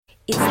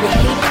It's the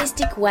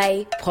Hedonistic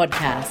Way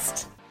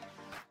podcast.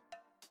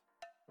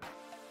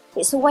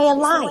 It's a way of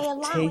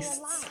life.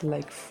 Tastes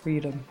like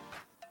freedom.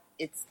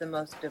 It's the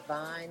most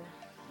divine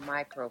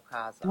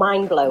microcosm.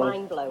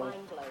 Mind-blowing.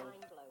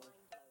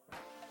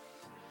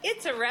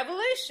 It's a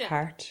revolution.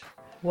 Heart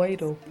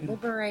wide open.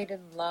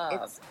 Liberated love.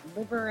 It's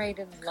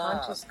liberated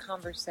love. conscious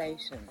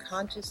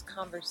Conscious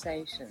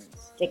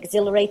conversations. The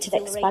exhilarated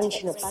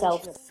expansion of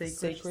self.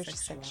 Sacred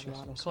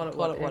sexuality. Call it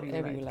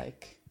whatever you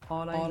like.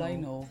 All I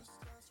know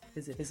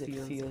is it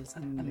feels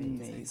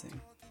amazing.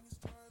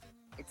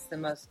 It's the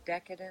most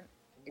decadent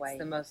way.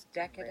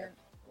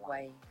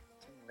 Way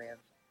to live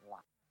life.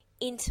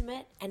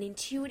 Intimate and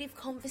intuitive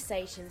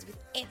conversations with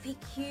epic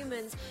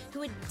humans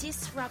who are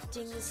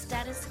disrupting the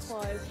status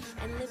quo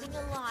and living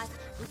a life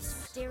with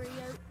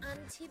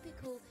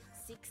untypical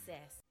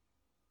success.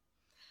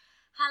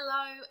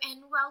 Hello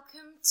and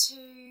welcome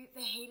to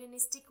the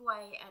Hedonistic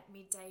Way at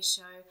Midday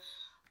Show.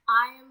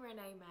 I am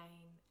Renee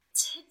Main.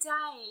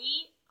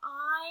 Today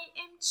I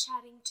am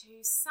chatting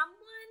to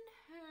someone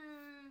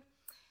who,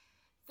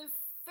 the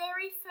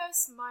very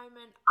first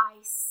moment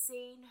I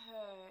seen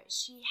her,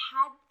 she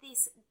had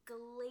this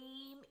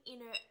gleam in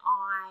her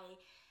eye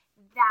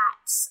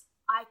that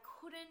I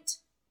couldn't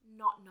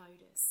not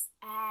notice.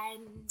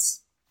 And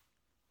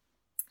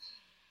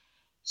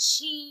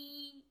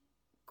she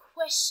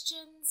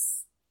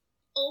questions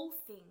all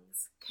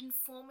things,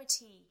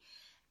 conformity,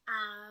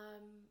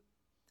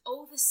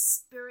 all the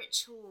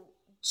spiritual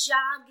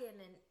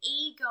jargon and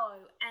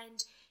ego,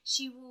 and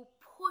she will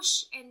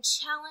push and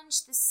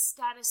challenge the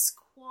status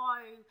quo,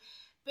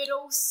 but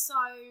also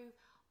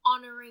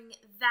honouring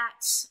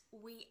that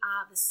we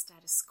are the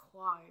status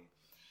quo.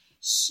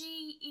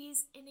 She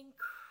is an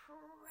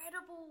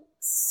incredible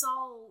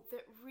soul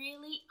that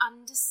really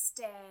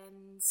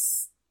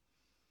understands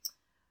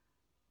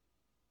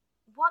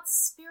what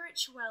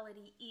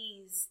spirituality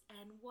is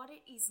and what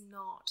it is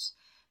not,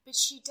 but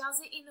she does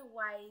it in a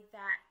way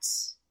that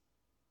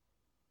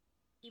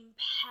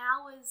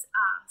empowers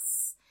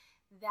us,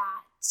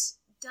 that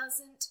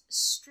doesn't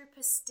strip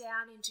us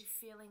down into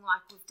feeling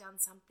like we've done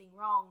something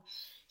wrong.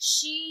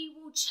 She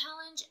will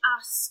challenge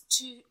us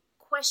to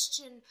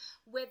question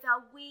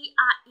whether we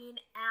are in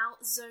our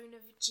zone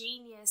of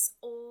genius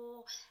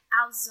or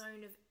our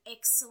zone of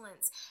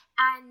excellence.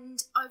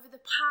 And over the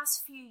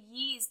past few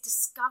years,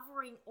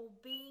 discovering or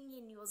being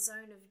in your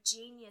zone of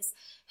genius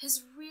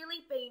has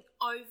really been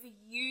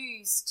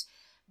overused,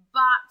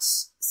 but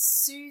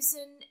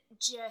Susan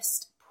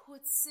just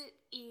puts it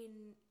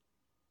in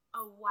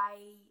a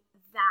way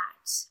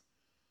that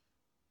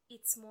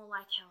it's more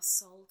like our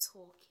soul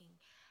talking.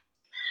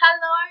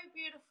 Hello,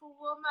 beautiful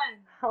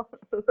woman.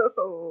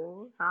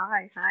 Hello.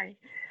 Hi.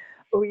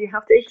 Oh, you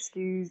have to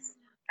excuse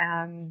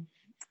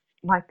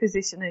my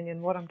positioning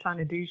and what I'm trying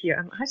to do here.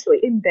 I'm actually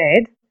in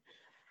bed.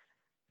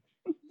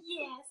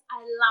 Yes,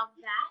 I love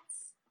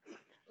that.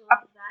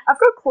 I've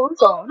got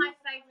clothes All on. my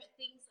favourite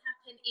things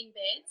happen in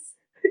beds.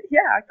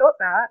 Yeah, I thought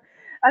that.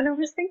 And I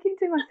was thinking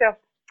to myself,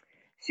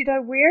 should I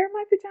wear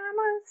my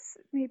pajamas?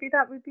 Maybe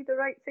that would be the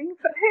right thing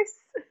for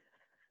this.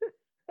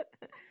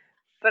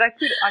 But I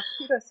put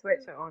a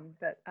sweatshirt on.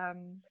 But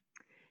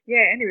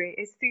yeah, anyway,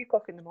 it's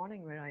 3:00 in the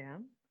morning where I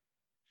am.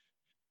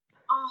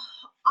 Oh,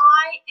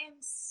 I am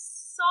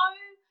so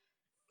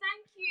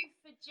thank you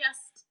for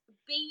just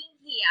being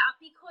here,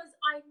 because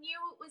I knew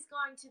it was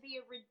going to be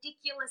a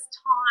ridiculous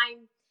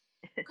time.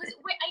 Because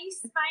are you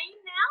Spain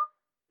now?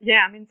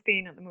 Yeah, I'm in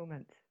Spain at the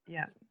moment.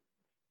 Yeah.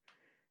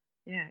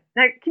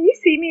 Now, can you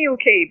see me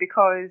okay?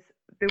 Because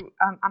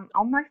I'm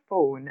on my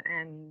phone,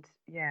 and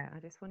yeah, I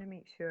just want to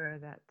make sure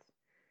that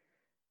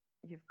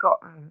you've got.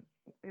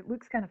 It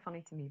looks kind of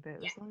funny to me,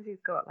 but as long as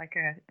you've got like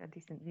a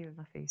decent view of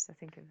my face, I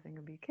think everything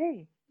will be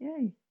okay.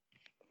 Yay.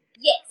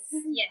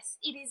 Yes,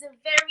 it is a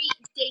very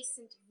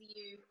decent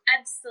view.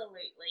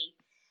 Absolutely.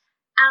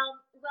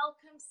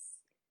 Welcome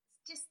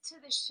just to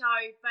the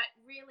show, but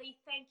really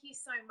thank you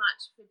so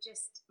much for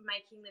just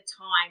making the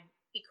time,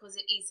 because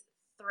it is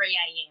 3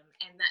 a.m.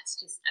 and that's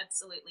just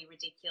absolutely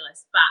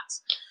ridiculous. But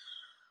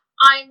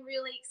I'm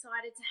really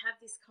excited to have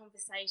this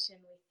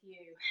conversation with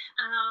you.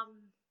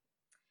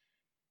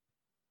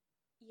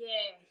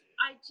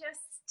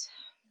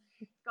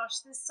 Gosh,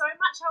 there's so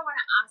much I want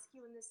to ask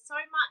you, and there's so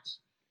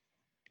much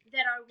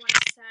that I want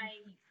to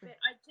say, but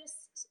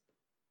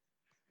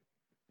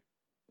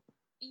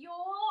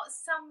you're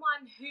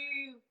someone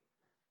who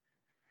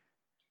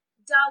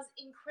does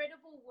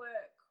incredible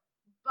work,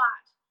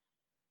 but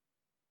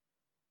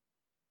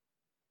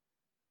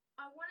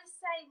I want to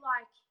say,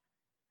 like,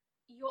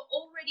 you're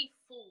already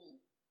full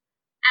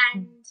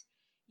and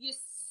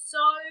you're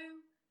so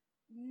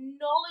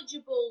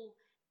knowledgeable,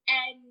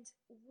 and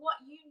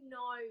what you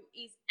know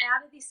is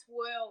out of this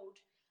world,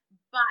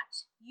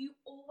 but you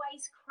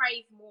always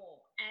crave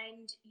more,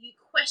 and you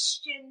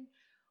question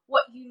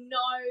what you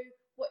know,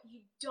 what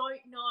you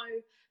don't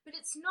know, but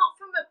it's not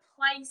from a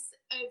place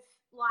of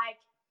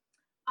like,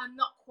 I'm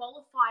not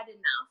qualified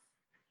enough.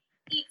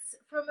 It's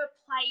from a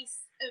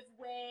place of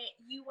where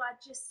you are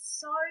just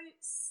so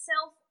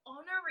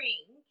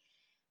self-honoring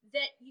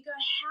that you go,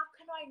 how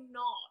can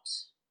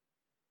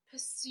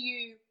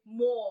pursue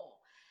more.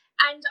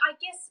 And I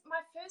guess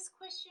my first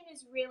question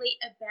is really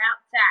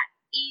about that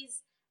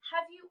is,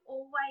 have you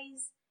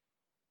always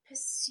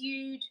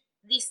pursued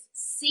this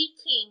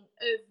seeking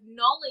of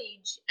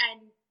knowledge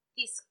and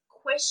this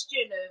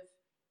question of,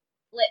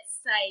 let's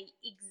say,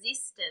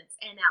 existence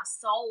and our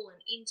soul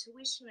and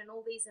intuition and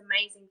all these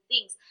amazing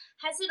things?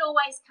 Has it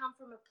always come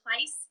from a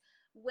place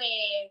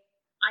where,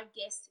 I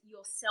guess,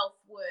 your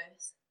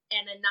self-worth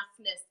and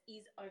enoughness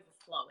is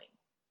overflowing?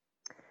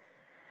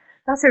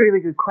 That's a really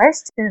good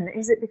question.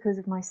 Is it because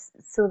of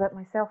so that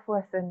my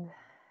self-worth and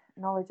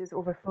knowledge is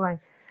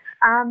overflowing?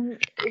 When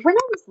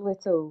I was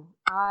little,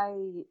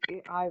 I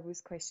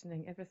was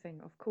questioning everything,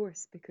 of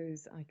course,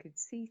 because I could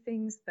see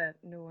things that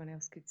no one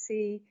else could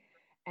see,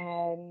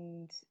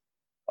 and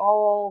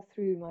all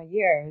through my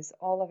years,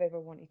 all I've ever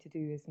wanted to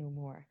do is know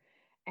more.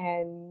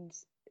 And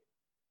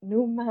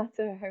no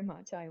matter how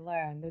much I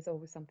learn, there's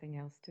always something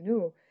else to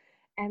know.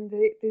 And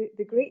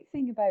the great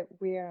thing about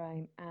where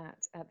I'm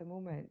at the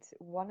moment,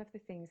 one of the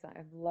things that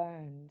I've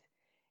learned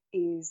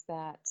is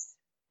that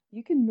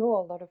you can know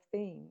a lot of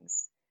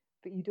things,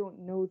 but you don't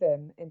know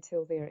them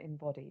until they're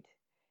embodied.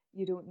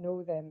 You don't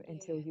know them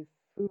until you've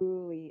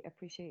fully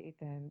appreciated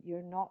them.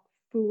 You're not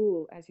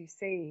full, as you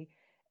say,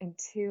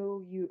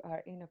 until you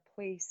are in a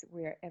place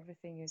where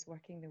everything is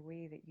working the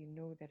way that you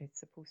know that it's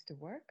supposed to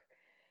work.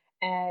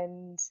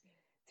 And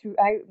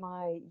throughout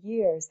my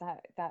years,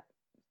 that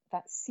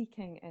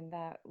seeking and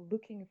that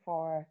looking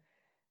for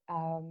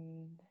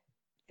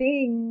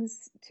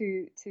things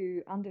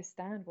to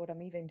understand what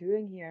I'm even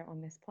doing here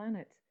on this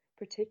planet,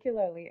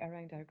 particularly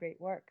around our great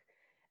work,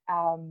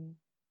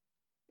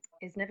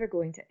 is never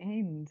going to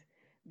end,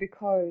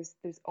 because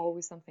there's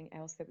always something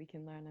else that we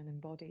can learn and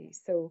embody.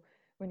 So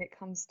when it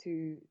comes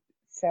to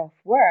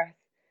self-worth,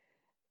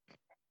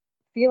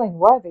 feeling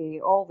worthy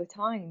all the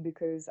time,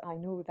 because I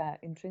know that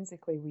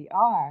intrinsically we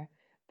are,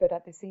 but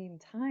at the same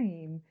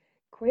time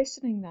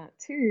questioning that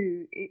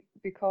too,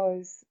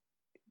 because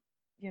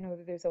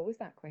there's always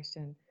that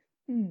question,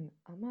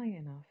 am I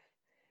enough?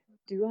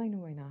 Do I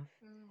know enough?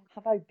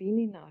 Have I been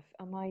enough?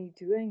 Am I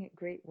doing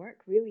great work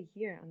really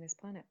here on this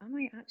planet? Am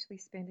I actually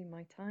spending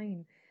my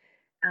time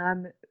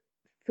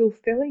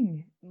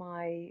fulfilling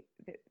my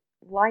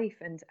life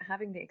and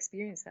having the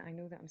experience that I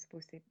know that I'm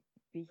supposed to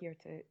be here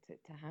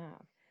to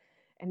have?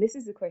 And this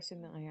is the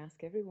question that I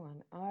ask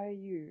everyone. Are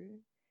you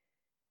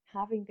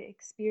having the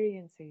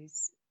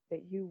experiences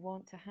that you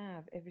want to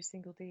have every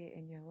single day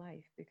in your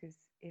life? Because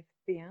if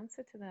the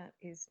answer to that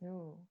is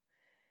no,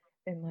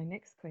 then my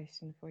next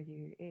question for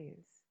you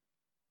is,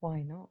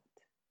 why not?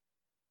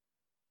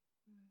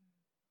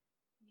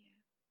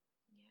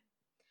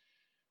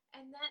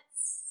 And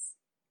it's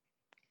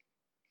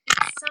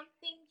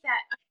something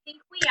that I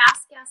think we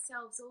ask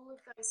ourselves all of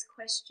those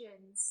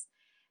questions,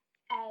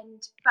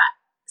 but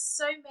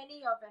so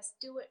many of us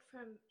do it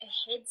from a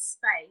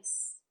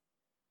headspace,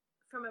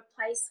 from a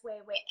place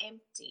where we're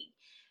empty.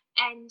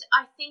 And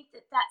I think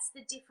that that's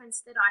the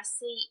difference that I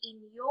see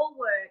in your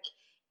work,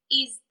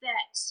 is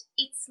that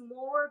it's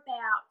more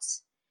about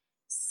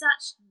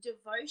such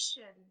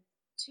devotion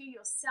to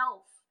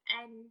yourself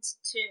and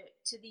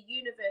to the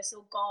universe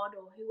or God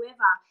or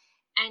whoever,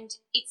 and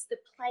it's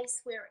the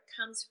place where it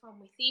comes from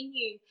within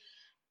you.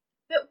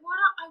 But what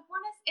I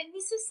want to, and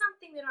this is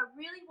something that I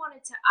really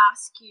wanted to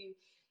ask you,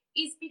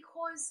 is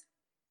because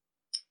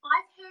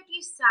I've heard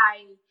you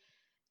say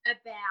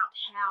about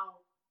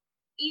how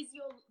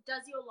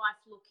does your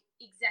life look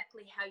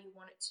exactly how you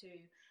want it to,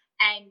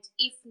 and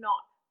if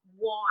not,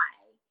 why?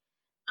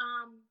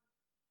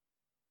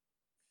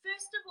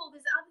 First of all,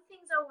 there's other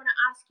things I want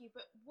to ask you,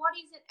 but what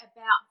is it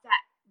about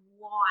that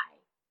why?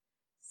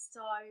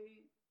 So,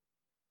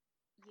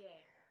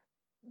 yeah.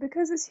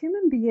 Because as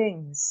human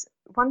beings,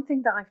 one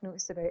thing that I've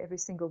noticed about every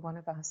single one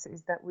of us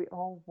is that we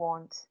all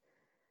want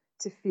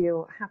to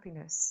feel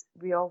happiness.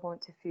 We all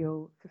want to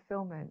feel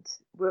fulfillment.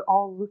 We're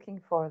all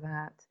looking for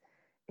that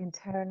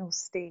internal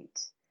state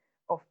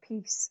of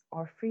peace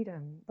or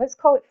freedom. Let's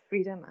call it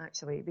freedom,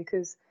 actually,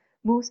 because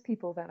most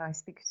people that I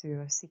speak to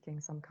are seeking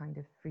some kind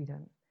of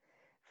freedom.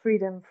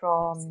 Freedom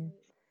from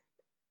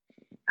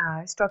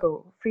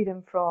struggle,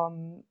 freedom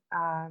from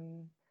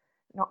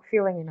not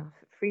feeling enough,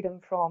 freedom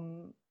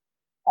from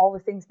all the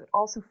things, but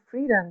also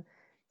freedom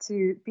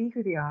to be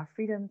who they are,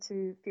 freedom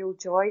to feel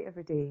joy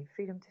every day,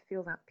 freedom to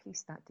feel that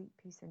peace, that deep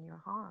peace in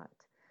your heart.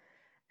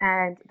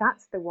 And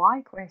that's the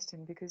why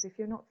question, because if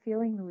you're not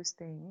feeling those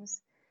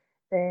things,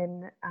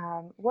 then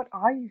what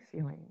are you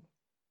feeling?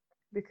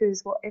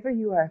 Because whatever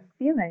you are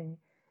feeling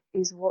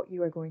is what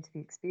you are going to be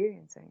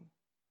experiencing.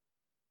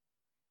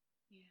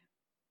 Yeah.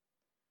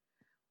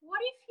 What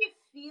if you're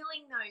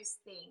feeling those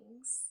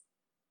things,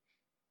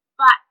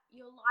 but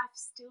your life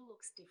still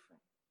looks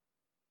different?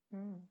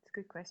 It's a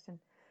good question.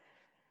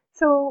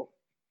 So,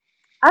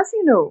 as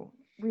you know,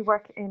 we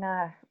live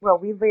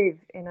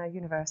in a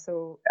universe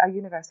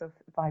of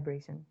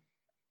vibration.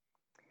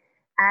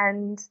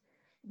 And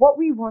what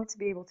we want to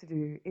be able to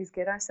do is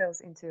get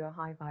ourselves into a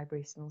high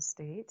vibrational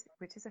state,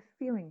 which is a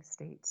feeling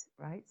state,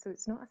 right? So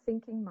it's not a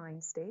thinking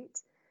mind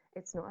state.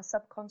 It's not a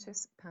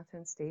subconscious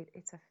pattern state,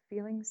 it's a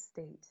feeling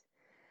state.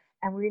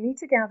 And we need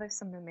to gather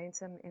some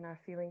momentum in our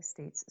feeling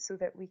states so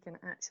that we can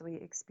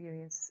actually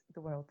experience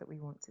the world that we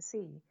want to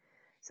see.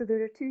 So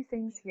there are two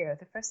things here.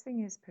 The first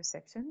thing is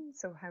perception.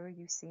 So how are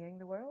you seeing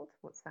the world?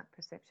 What's that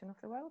perception of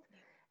the world?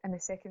 And the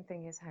second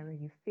thing is how are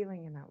you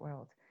feeling in that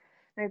world?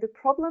 Now, the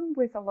problem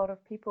with a lot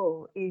of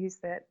people is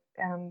that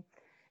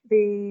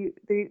they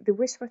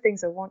wish for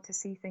things or want to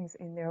see things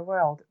in their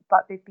world,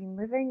 but they've been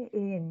living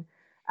in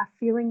a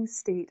feeling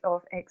state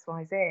of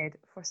XYZ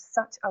for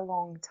such a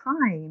long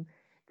time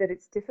that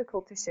it's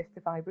difficult to shift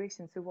the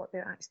vibration. So what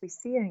they're actually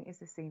seeing is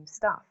the same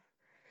stuff.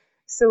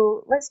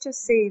 So let's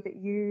just say that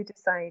you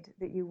decide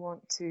that you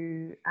want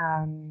to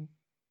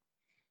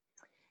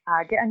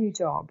get a new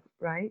job,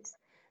 right?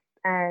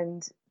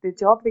 And the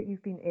job that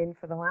you've been in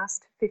for the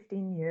last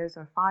 15 years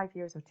or 5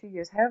 years or 2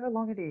 years, however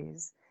long it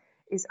is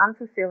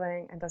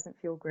unfulfilling and doesn't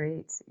feel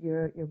great.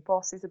 Your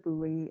boss is a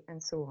bully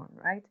and so on,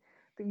 right?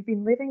 But you've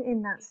been living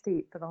in that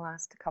state for the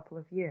last couple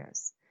of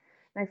years.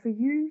 Now, for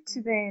you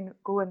to then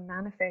go and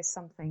manifest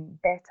something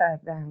better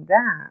than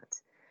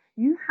that,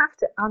 you have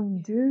to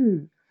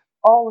undo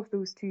all of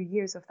those 2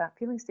 years of that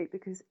feeling state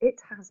because it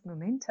has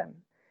momentum.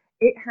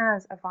 It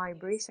has a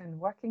vibration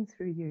working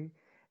through you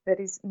that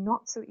is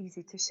not so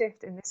easy to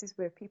shift. And this is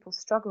where people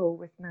struggle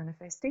with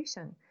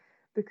manifestation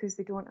because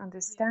they don't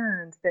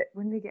understand that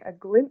when they get a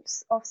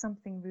glimpse of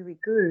something really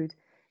good,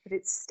 that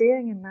it's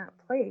staying in that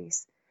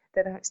place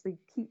that actually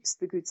keeps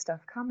the good stuff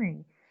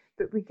coming.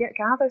 But we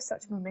gather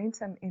such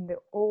momentum in the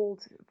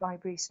old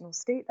vibrational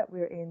state that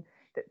we're in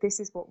that this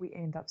is what we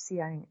end up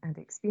seeing and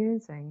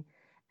experiencing.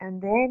 And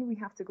then we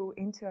have to go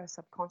into our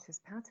subconscious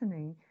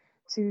patterning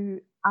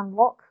to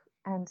unlock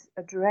and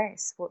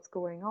address what's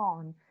going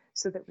on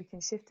so that we can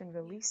shift and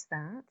release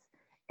that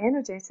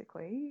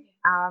energetically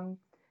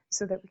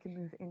so that we can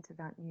move into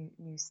that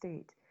new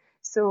state.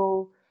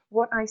 So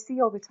what I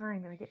see all the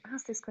time, and I get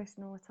asked this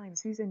question all the time,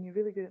 Susan, you're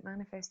really good at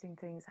manifesting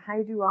things.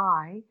 How do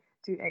I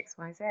do X,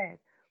 Y, Z?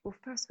 Well,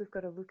 first we've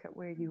got to look at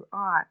where you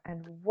are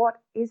and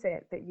what is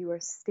it that you are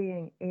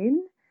staying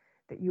in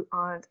that you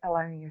aren't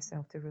allowing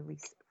yourself to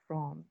release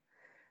from.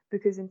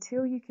 Because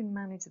until you can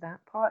manage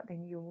that part,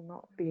 then you will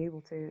not be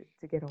able to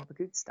get all the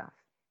good stuff.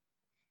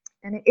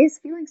 And it is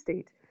feeling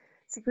state.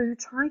 So we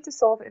try to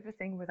solve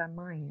everything with our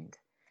mind,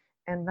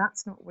 and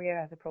that's not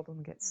where the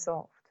problem gets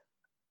solved.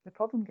 The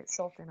problem gets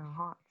solved in our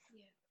hearts.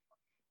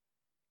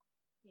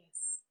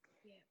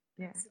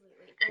 Yeah,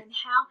 absolutely. And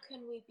how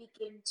can we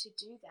begin to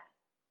do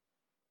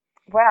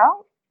that?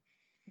 Well,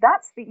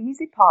 that's the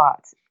easy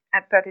part,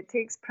 but it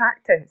takes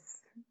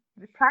practice.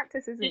 The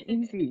practice isn't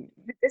easy.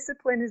 The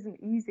discipline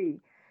isn't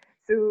easy.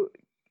 So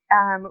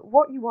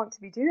what you want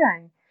to be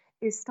doing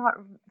is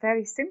start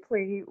very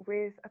simply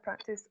with a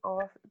practice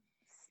of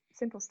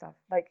simple stuff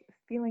like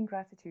feeling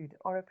gratitude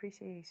or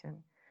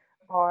appreciation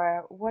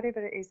or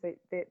whatever it is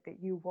that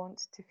you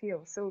want to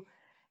feel. So,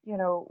 you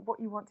know, what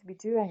you want to be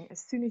doing as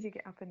soon as you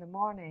get up in the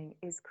morning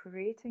is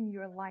creating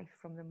your life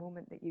from the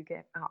moment that you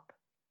get up.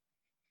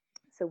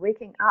 So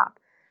waking up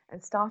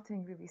and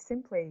starting really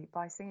simply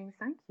by saying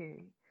thank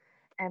you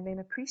and then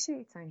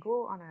appreciating,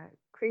 go on a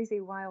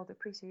crazy wild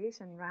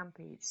appreciation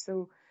rampage.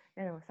 So,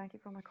 you know, thank you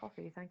for my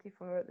coffee, thank you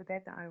for the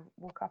bed that I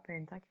woke up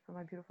in, thank you for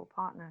my beautiful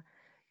partner,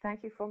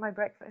 thank you for my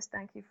breakfast,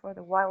 thank you for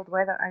the wild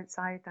weather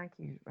outside, thank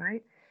you,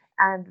 right?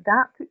 And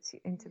that puts you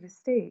into the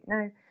state.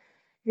 Now,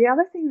 the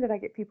other thing that I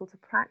get people to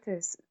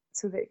practice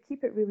so that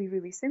keep it really,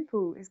 really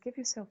simple is give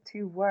yourself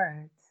 2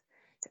 words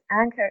to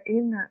anchor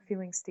in that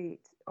feeling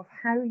state of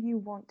how you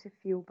want to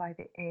feel by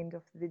the end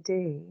of the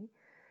day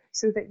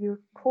so that you're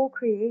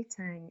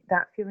co-creating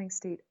that feeling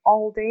state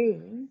all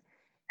day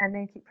and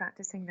then keep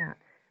practicing that.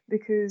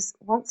 Because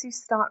once you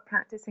start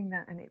practicing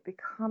that and it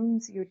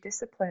becomes your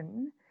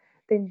discipline,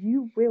 then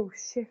you will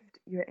shift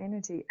your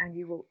energy and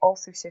you will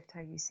also shift how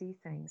you see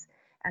things.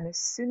 And as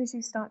soon as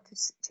you start to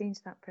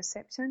change that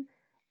perception,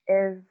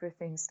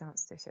 everything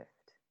starts to shift.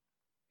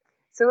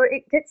 So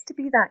it gets to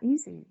be that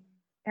easy.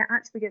 It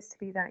actually gets to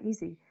be that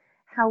easy.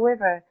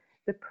 However,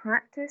 the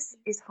practice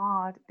is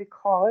hard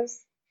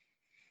because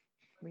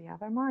we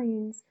have our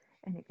minds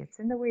and it gets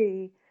in the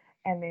way,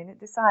 and then it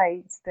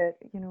decides that,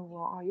 you know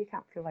what, oh, you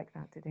can't feel like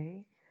that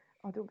today.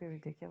 Oh, don't be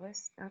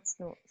ridiculous. That's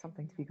not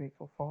something to be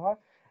grateful for.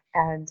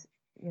 And,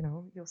 you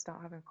know, you'll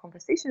start having a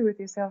conversation with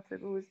yourself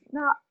that goes,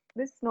 nah,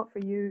 this is not for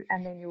you.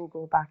 And then you'll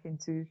go back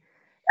into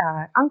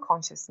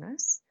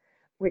unconsciousness,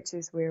 which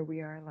is where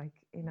we are like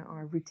in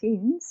our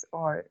routines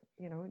or,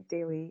 you know,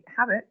 daily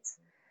habits.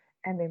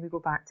 And then we go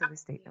back to the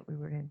state that we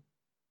were in.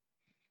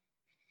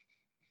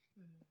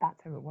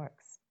 That's how it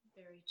works.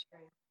 Very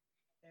true.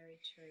 Very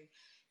true.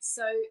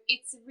 So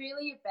it's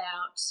really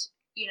about,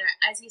 you know,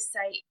 as you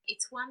say,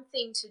 it's one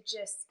thing to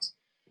just,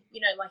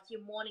 you know, like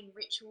your morning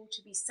ritual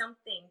to be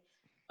something,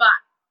 but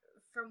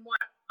from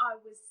what I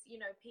was, you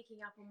know,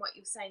 picking up on what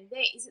you're saying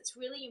there is it's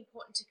really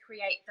important to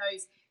create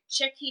those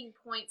check-in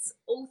points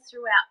all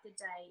throughout the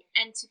day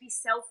and to be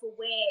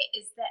self-aware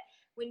is that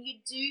when you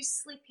do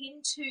slip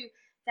into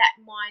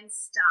that mind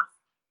stuff,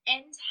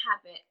 end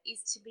habit is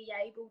to be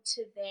able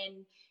to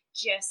then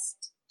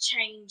just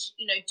change,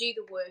 do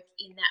the work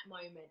in that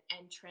moment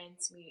and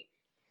transmute,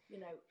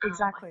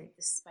 Exactly. I think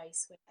the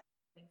space where we're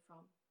coming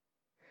from.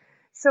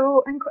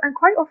 So, and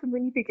quite often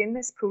when you begin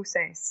this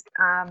process,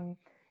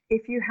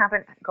 if you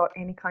haven't got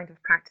any kind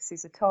of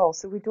practices at all,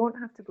 so we don't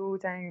have to go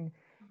down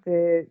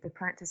the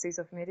practices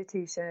of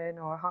meditation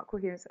or heart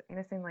coherence or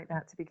anything like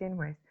that to begin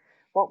with.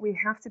 What we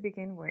have to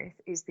begin with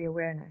is the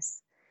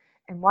awareness.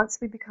 And once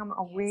we become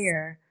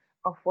aware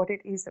of what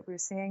it is that we're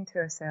saying to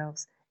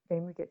ourselves,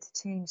 then we get to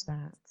change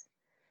that.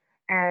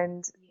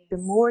 And the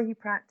more you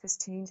practice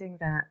changing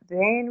that,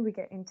 then we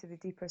get into the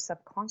deeper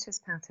subconscious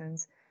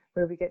patterns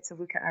where we get to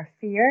look at our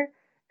fear,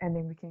 and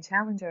then we can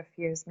challenge our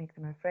fears, make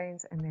them our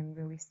friends, and then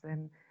release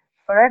them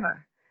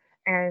forever.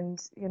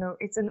 And,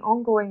 it's an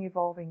ongoing,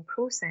 evolving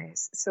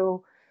process.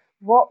 So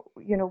what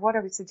I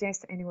would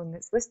suggest to anyone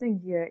that's listening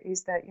here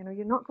is that,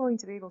 you're not going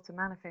to be able to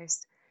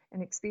manifest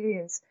and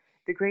experience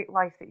the great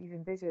life that you've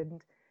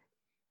envisioned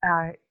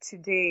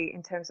today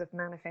in terms of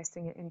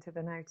manifesting it into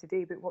the now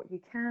today. But what you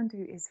can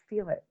do is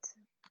feel it.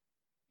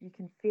 You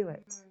can feel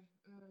it.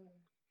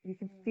 You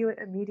can feel it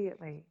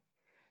immediately.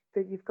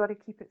 But you've got to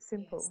keep it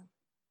simple.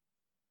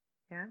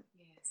 Yeah?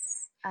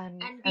 Yes.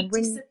 And be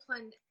when,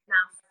 disciplined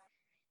enough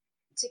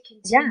to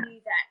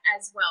continue that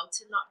as well,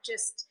 to not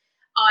just,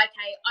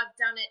 okay, I've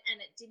done it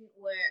and it didn't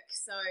work,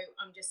 so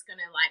I'm just going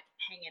to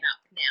hang it up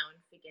now and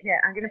forget it.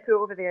 Yeah, I'm going to put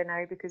it over there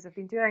now because I've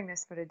been doing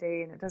this for a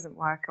day and it doesn't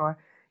work. Or,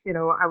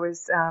 I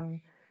was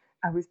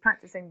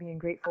practicing being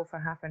grateful for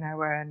half an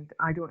hour and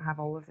I don't have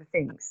all of the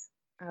things.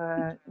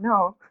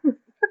 No. You've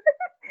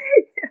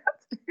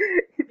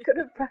got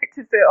to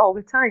practice it all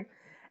the time.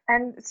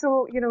 And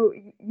so,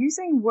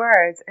 using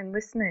words and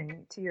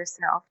listening to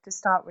yourself to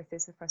start with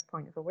is the first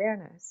point of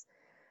awareness.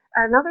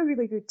 Another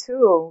really good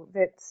tool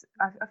that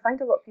I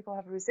find a lot of people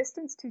have a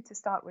resistance to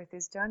start with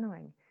is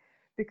journaling,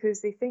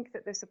 because they think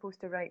that they're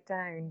supposed to write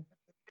down,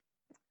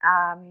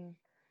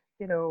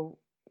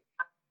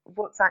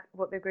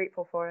 what they're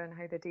grateful for and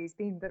how their day's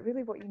been. But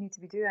really what you need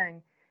to be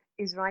doing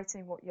is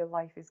writing what your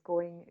life is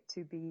going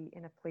to be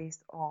in a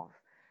place of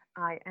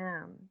I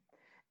am.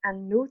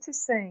 And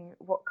noticing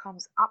what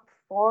comes up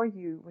for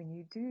you when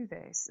you do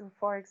this. So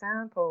for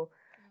example,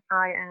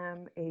 I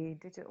am a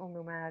digital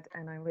nomad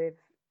and I live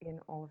in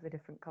all of the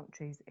different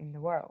countries in the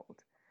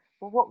world.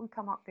 Well, what would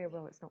come up there?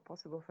 Well, it's not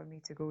possible for me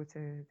to go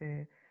to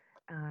the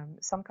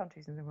some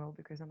countries in the world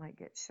because I might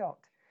get shot,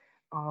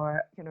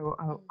 or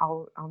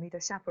I'll need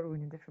a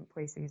chaperone in different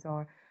places,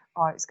 or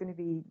it's going to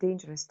be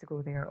dangerous to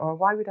go there, or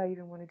why would I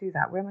even want to do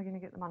that? Where am I going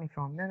to get the money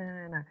from?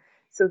 No.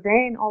 So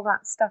then all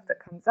that stuff that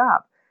comes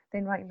up,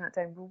 then writing that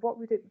down. Well, what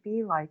would it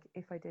be like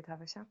if I did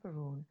have a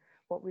chaperone?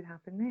 What would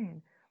happen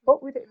then?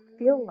 What would it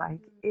feel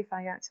like if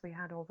I actually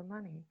had all the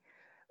money?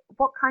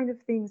 What kind of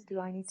things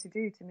do I need to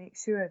do to make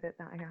sure that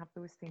I have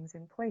those things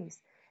in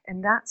place?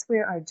 And that's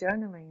where our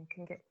journaling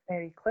can get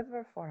very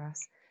clever for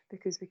us,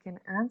 because we can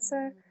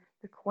answer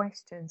the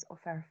questions of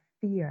our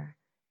fear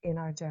in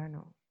our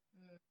journal.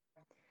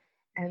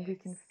 And we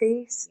can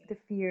face the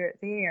fear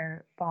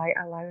there by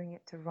allowing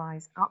it to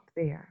rise up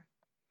there,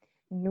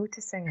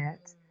 noticing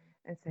it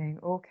and saying,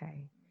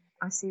 okay,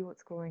 I see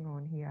what's going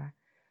on here.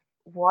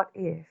 What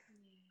if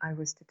I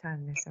was to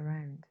turn this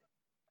around?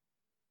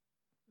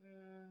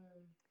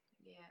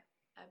 Yeah,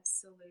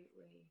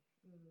 absolutely.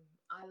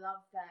 I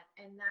love that.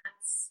 And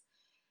that's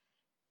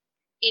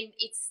in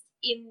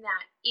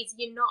that is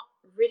you're not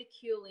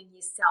ridiculing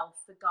yourself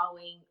for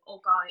going,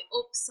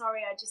 oops,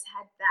 sorry, I just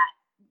had that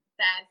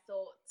bad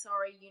thought.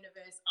 Sorry,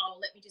 universe. Oh,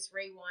 let me just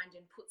rewind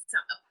and put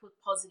a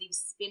positive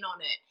spin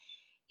on it.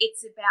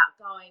 It's about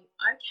going,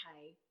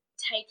 okay,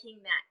 taking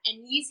that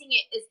and using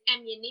it as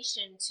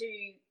ammunition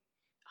to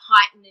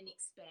heighten and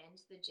expand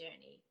the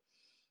journey.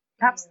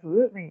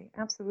 Absolutely.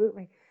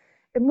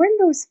 And when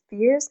those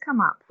fears come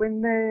up,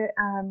 when the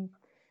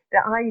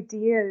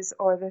ideas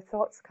or the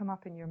thoughts come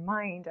up in your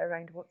mind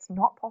around what's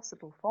not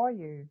possible for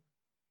you,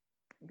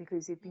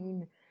 because you've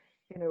been,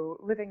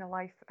 living a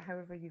life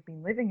however you've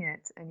been living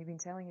it, and you've been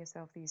telling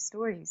yourself these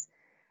stories,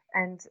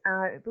 and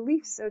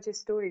beliefs are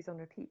just stories on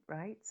repeat,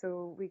 right?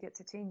 So we get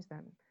to change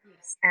them.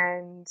 Yes.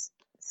 And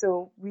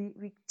so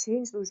we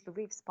change those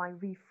beliefs by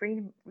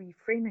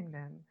reframing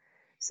them.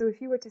 So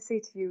if you were to say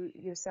to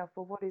yourself,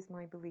 well, what is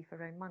my belief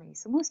around money?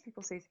 So most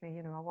people say to me,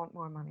 I want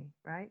more money,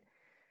 right?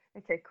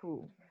 Okay,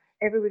 cool.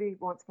 Everybody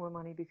wants more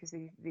money because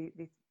they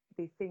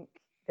think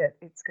that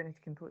it's going to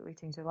completely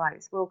change their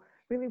lives. Well,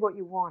 really what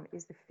you want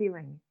is the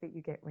feeling that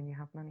you get when you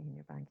have money in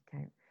your bank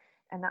account.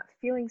 And that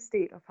feeling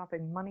state of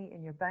having money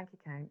in your bank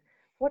account,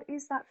 what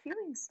is that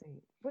feeling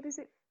state? What does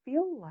it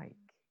feel like?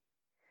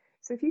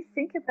 So if you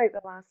think about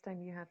the last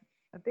time you had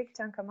a big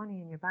chunk of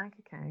money in your bank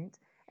account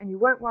and you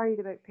weren't worried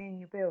about paying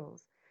your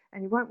bills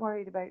and you weren't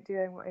worried about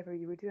doing whatever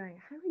you were doing,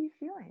 how are you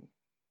feeling?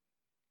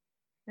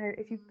 Now,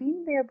 if you've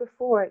been there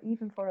before,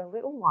 even for a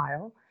little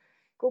while,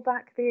 go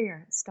back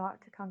there,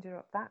 start to conjure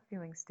up that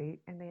feeling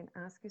state, and then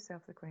ask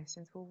yourself the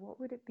questions, well, what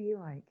would it be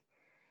like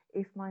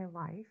if my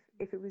life,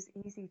 if it was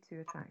easy to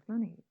attract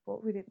money?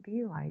 What would it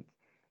be like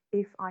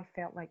if I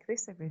felt like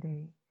this every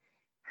day?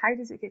 How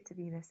does it get to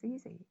be this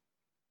easy?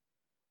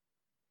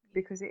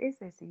 because it is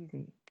this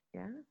easy.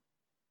 Yeah.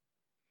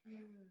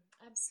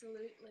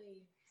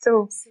 Absolutely.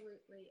 So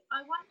Absolutely.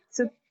 I want.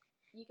 so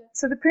You go.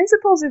 so the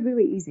principles are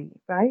really easy,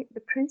 right?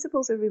 The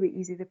principles are really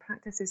easy. The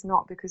practice is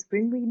not, because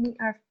when we meet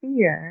our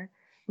fear,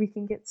 we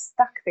can get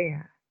stuck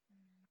there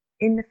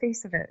in the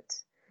face of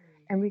it.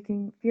 And we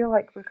can feel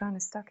like we're kind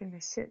of stuck in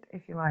this shit,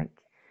 if you like.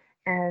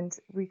 And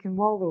we can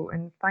wallow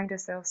and find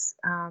ourselves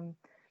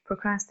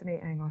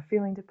procrastinating, or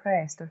feeling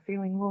depressed, or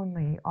feeling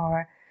lonely,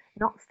 or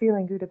not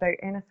feeling good about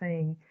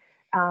anything.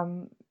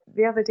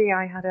 The other day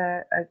I had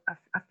a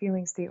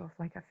feeling state of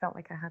like I felt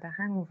like I had a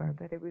hangover,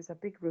 but it was a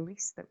big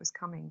release that was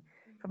coming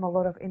from a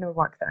lot of inner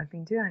work that I've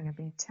been doing. I've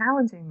been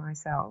challenging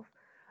myself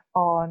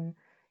on,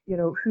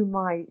 who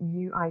my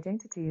new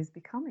identity is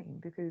becoming,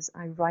 because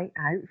I write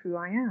out who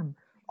I am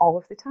all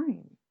of the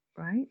time,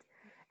 right?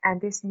 And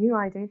this new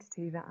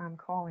identity that I'm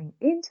calling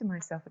into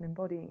myself and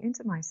embodying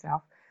into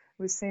myself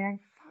was saying,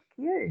 fuck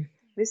you,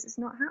 this is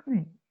not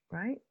happening,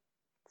 right?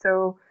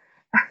 So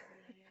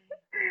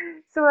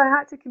so I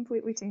had to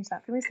completely change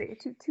that feeling state.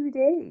 It took 2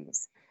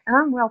 days, and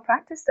I'm well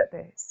practiced at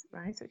this,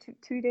 right? So it took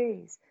 2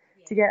 days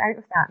to get out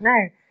of that.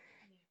 Now,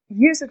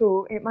 years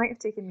ago, it might have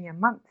taken me a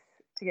month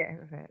to get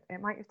out of it.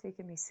 It might have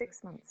taken me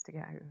 6 months to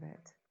get out of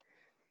it.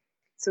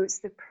 So it's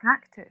the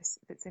practice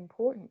that's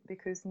important,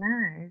 because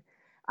now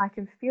I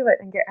can feel it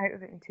and get out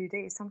of it in 2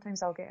 days.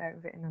 Sometimes I'll get out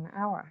of it in an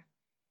hour.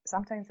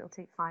 Sometimes it'll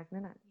take 5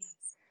 minutes.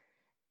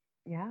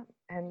 Yeah.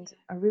 And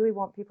I really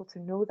want people to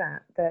know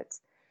that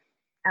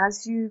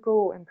as you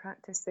go and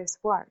practice this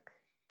work,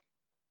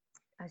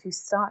 as you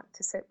start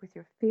to sit with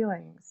your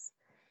feelings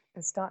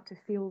and start to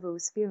feel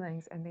those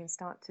feelings, and then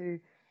start to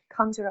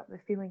conjure up the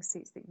feeling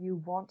states that you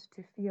want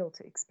to feel,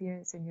 to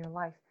experience in your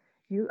life,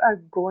 you are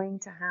going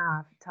to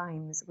have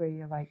times where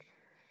you're like,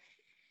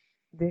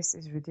 this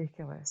is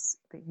ridiculous,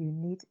 but you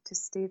need to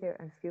stay there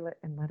and feel it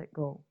and let it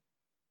go.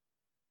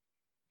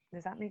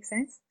 Does that make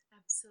sense?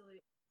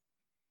 Absolutely.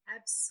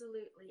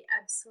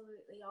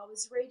 Absolutely. I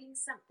was reading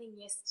something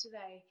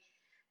yesterday,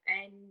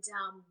 and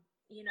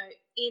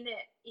in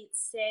it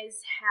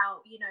says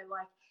how,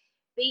 like,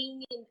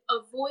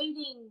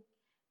 avoiding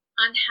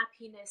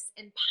unhappiness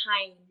and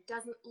pain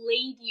doesn't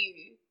lead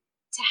you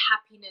to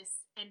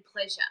happiness and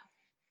pleasure.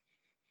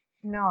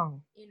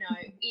 No.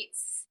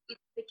 It's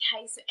the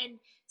case, and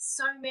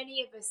so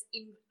many of us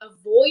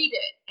avoid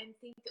it and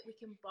think that we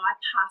can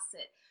bypass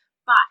it,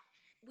 but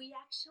we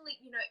actually,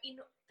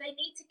 they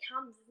need to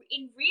come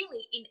in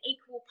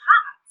equal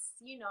parts,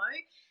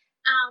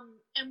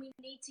 and we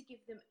need to give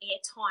them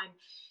airtime.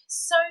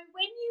 So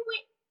when you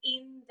were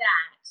in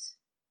that,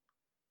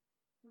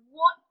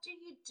 what do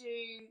you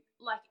do?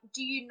 Like,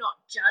 do you not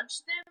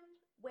judge them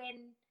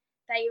when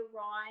they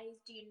arise?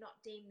 Do you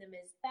not deem them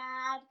as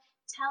bad?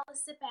 Tell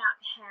us about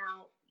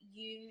how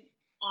you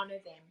honor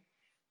them.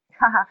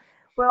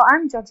 Well,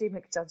 I'm Judgy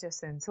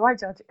McJudgerson, so I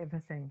judge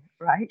everything,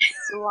 right?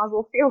 So I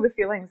will feel the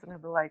feelings and I'll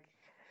be like,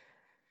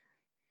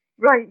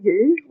 right,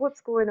 you,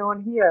 what's going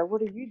on here?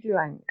 What are you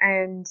doing?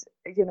 And,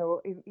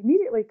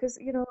 immediately, because,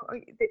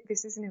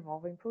 this is an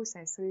evolving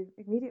process. So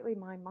immediately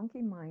my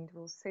monkey mind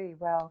will say,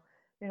 well,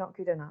 you're not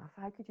good enough.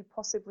 How could you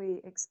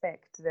possibly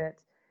expect that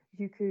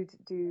you could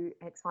do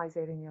X, Y, Z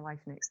in your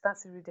life next?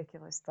 That's a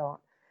ridiculous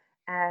thought.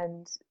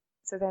 And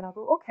so then I'll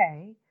go,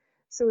 okay,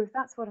 so if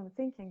that's what I'm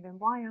thinking, then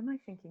why am I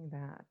thinking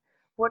that?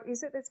 What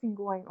is it that's been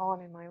going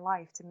on in my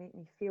life to make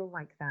me feel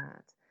like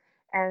that?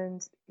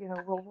 And,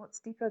 well, what's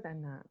deeper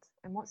than that?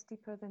 And what's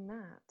deeper than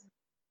that?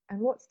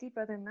 And what's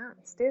deeper than that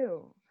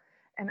still?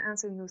 And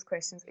answering those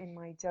questions in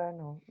my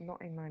journal,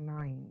 not in my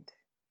mind.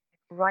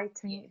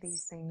 Writing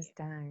these things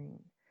down.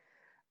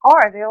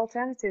 Or the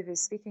alternative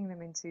is speaking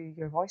them into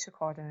your voice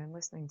recorder and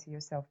listening to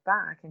yourself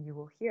back, and you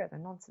will hear the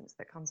nonsense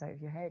that comes out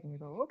of your head, and you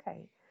go,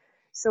 okay,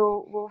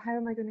 so, well, how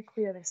am I going to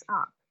clear this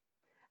up?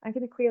 I'm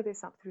going to clear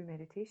this up through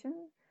meditation.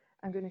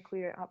 I'm going to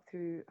clear it up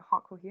through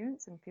heart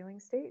coherence and feeling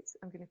states.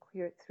 I'm going to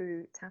clear it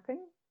through tapping.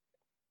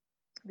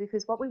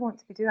 Because what we want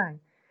to be doing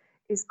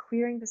is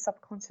clearing the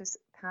subconscious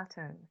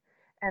pattern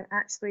and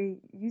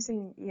actually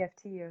using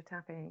EFT or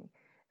tapping.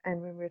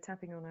 And when we're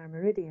tapping on our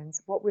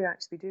meridians, what we're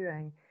actually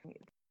doing. You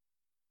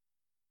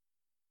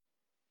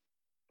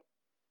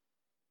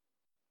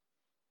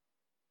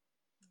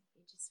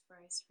just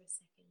froze for a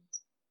second.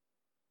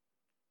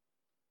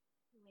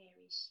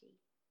 Where is she?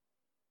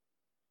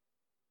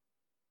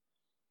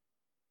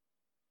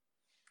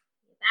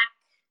 You're back.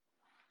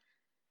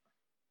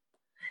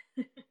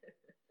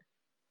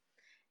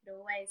 It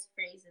always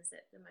freezes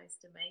at the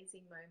most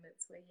amazing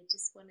moments where you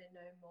just want to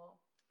know more.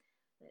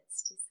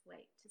 Let's just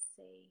wait to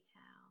see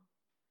how.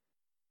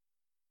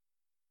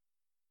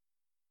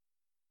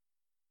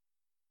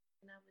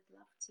 And I would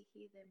love to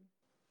hear them.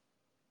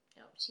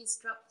 Oh, she's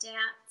dropped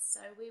out,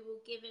 so we will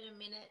give it a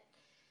minute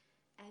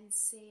and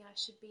see. I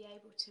should be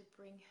able to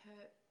bring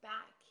her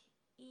back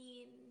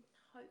in,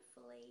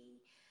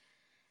 hopefully.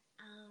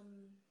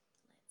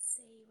 Let's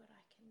see what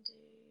I can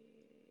do.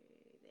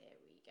 There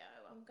we go.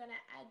 I'm going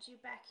to add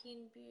you back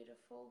in,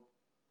 beautiful.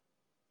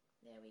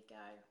 There we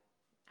go.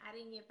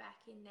 Adding you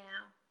back in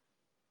now.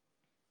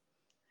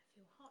 I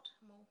feel hot.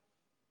 I'm all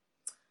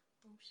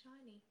All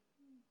shiny.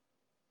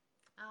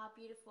 Ah,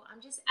 beautiful.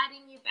 I'm just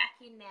adding you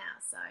back in now,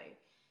 so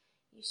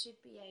you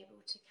should be able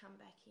to come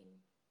back in.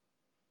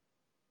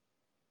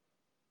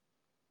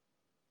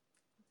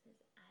 It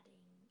says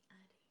adding.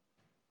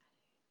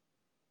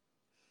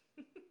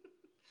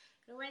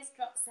 It always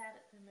drops out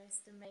at the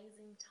most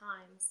amazing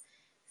times.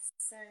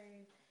 So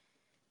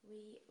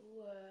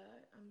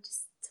I'm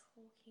just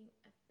talking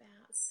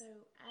about, so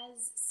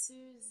as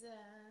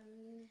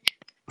Susan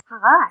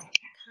Hi.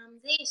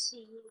 comes in,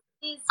 she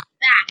is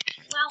back.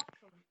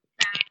 Welcome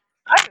back.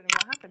 I don't know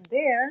what happened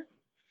there.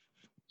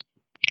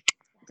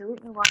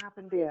 Don't know what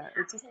happened there.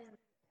 It's just,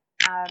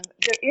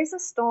 there is a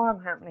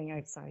storm happening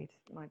outside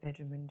my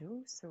bedroom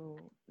window, so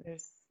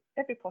there's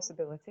every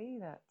possibility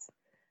that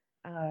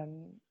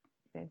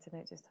the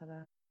internet just had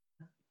a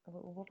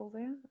little wobble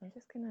there. I'm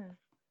just gonna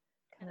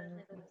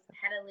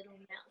had a little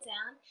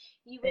meltdown.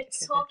 You were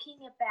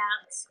talking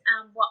about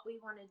what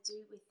we want to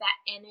do with that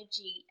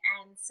energy,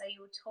 and so you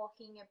were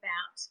talking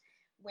about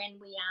when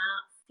we are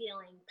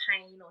feeling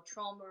pain or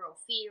trauma or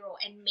fear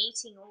and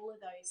meeting all of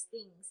those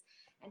things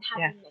and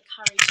having the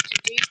courage to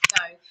do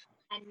so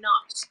and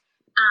not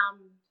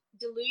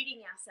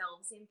deluding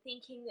ourselves in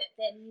thinking that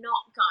they're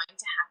not going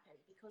to happen,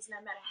 because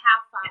no matter how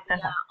far we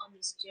are on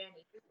this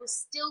journey, we will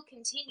still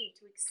continue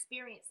to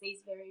experience these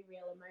very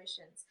real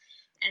emotions.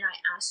 And I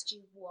asked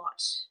you what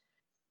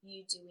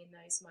you do in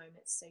those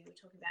moments. So you were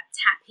talking about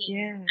tapping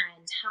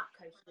and heart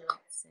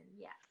coherence and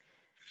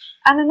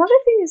And another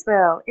thing as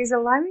well is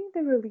allowing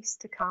the release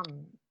to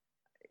come.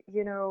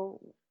 You know,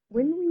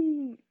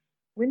 when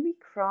we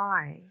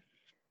cry,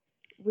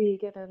 we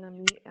get an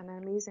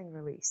amazing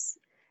release.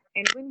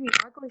 And when we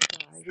ugly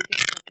cry, we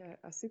get like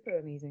a super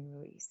amazing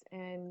release.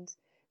 And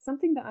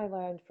something that I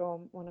learned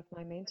from one of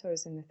my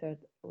mentors in the third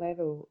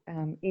level,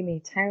 Amy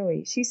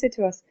Towie, she said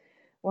to us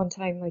one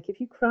time, like,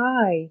 if you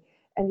cry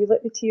and you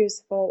let the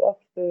tears fall off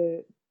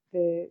the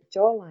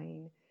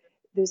jawline,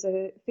 there's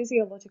a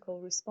physiological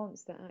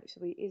response that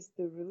actually is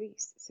the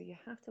release. So you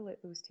have to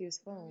let those tears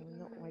fall and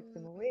not wipe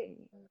them away.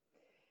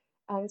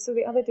 And so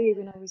the other day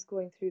when I was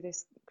going through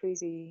this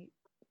crazy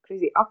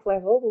up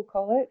level, we'll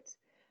call it,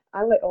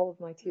 I let all of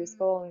my tears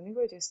fall and they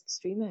were just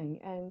streaming.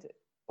 And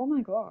oh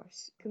my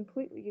gosh,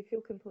 you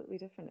feel completely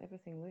different.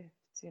 Everything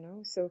lifts, you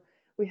know. So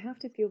we have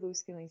to feel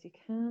those feelings. You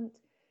can't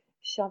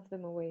shove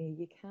them away.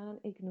 You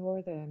can't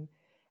ignore them.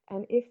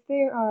 And if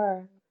there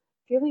are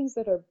feelings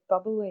that are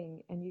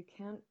bubbling and you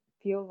can't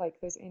feel like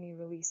there's any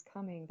release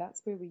coming,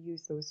 that's where we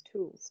use those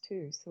tools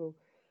too. So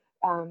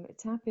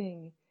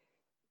tapping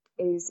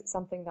is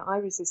something that I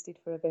resisted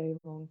for a very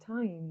long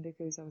time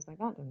because I was like,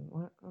 that doesn't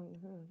work.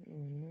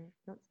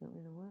 That's not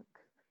going to work.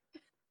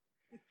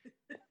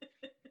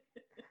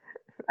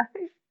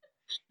 Right?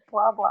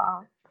 Blah,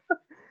 blah.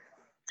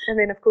 And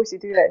then, of course, you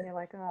do it and you're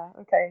like,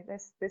 okay,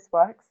 this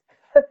works.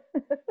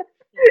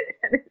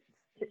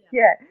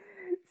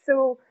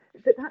 So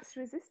that's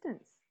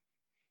resistance.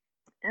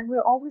 And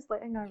we're always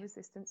letting our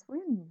resistance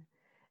win.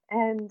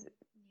 And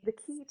the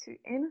key to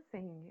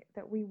anything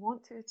that we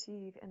want to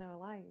achieve in our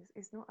lives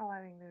is not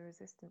allowing the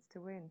resistance to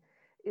win,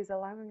 is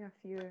allowing our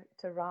fear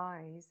to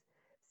rise,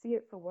 see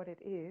it for what it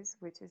is,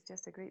 which is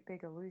just a great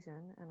big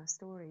illusion and a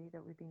story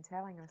that we've been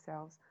telling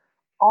ourselves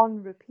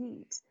on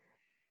repeat,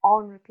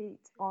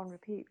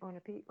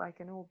 like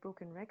an old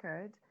broken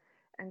record,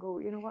 and go,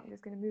 you know what, I'm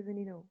just going to move the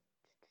needle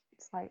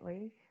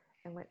slightly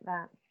and let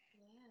that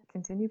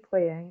continue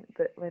playing,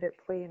 but let it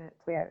play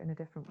out in a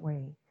different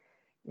way.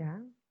 Yeah?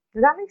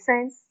 Does that make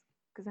sense?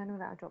 Because I know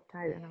that I dropped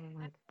out and I'm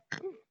like,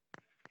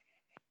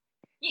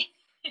 yes.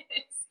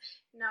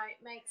 No,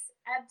 it makes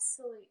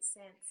absolute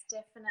sense,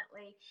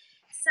 definitely.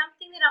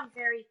 Something that I'm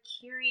very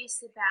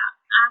curious about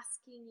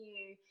asking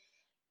you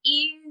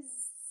is,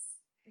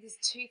 there's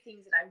two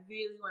things that I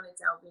really want to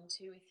delve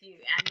into with you,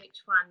 and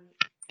which one?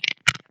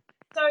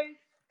 So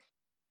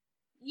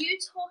you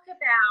talk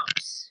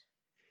about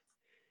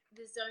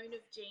the zone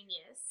of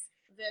genius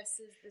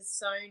versus the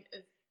zone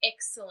of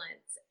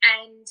excellence,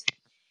 and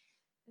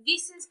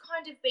this has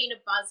kind of been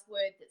a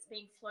buzzword that's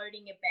been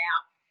floating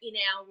about in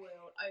our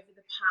world over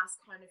the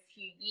past kind of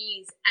few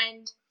years.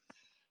 And,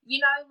 you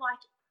know,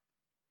 like,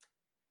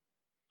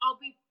 I'll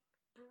be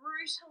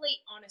brutally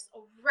honest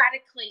or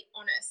radically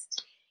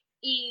honest,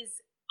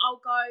 is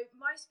I'll go,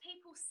 most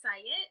people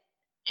say it,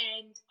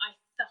 and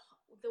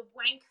the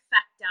wank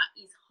factor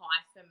is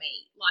high for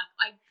me. Like,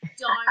 I'm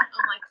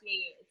like,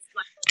 yeah, it's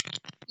like,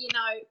 you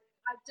know,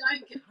 I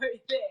don't go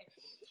there.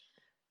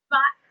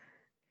 But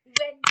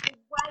when the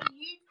way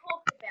you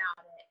talk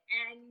about it,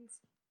 and,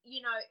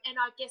 you know, and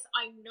I guess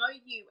I know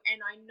you,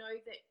 and I know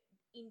that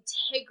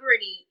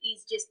integrity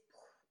is just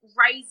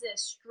razor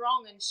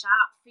strong and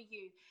sharp for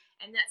you,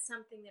 and that's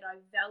something that I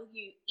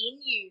value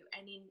in you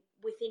and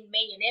within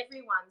me and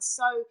everyone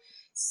so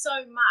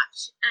much.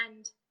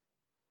 And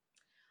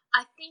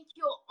I think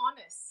you're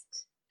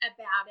honest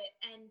about it,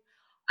 and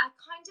I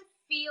kind of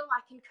feel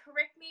like, and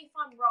correct me if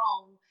I'm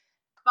wrong,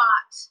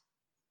 but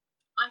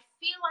I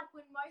feel like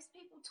when most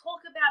people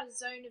talk about a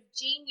zone of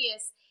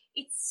genius,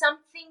 it's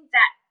something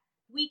that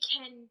we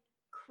can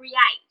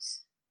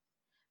create.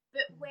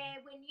 But where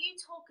when you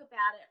talk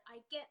about it, I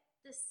get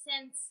the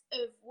sense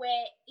of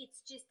where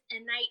it's just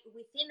innate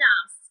within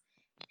us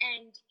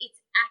and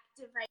it's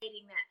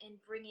activating that and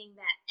bringing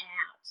that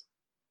out.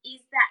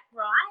 Is that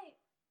right?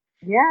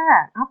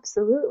 Yeah,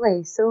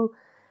 absolutely. So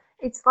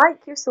it's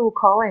like your soul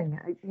calling.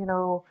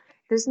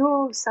 There's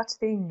no such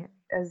thing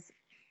as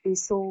a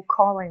soul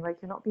calling.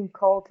 Like, you're not being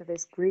called to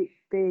this great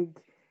big,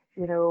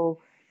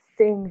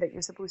 thing that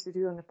you're supposed to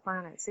do on the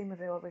planet. Same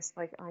with all this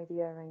like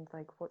idea around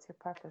like what's your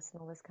purpose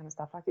and all this kind of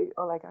stuff. I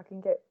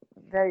can get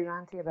very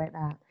ranty about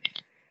that.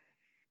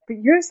 But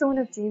your zone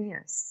of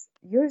genius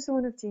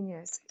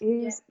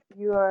is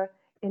your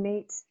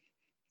innate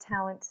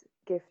talent,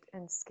 gift,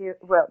 and skill.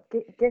 Well,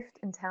 gift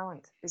and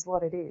talent is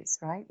what it is,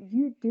 right?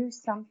 You do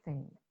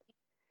something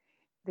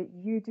that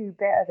you do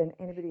better than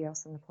anybody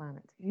else on the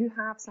planet. You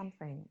have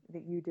something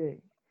that you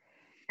do.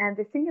 And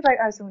the thing about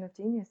our zone of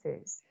genius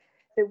is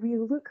that we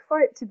look for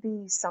it to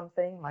be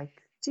something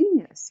like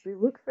genius. We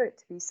look for it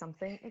to be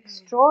something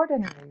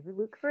extraordinary. We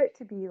look for it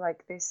to be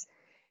like this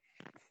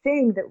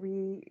thing that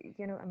we,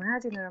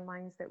 imagine in our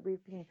minds that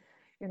we've been,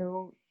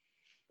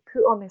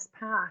 put on this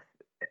path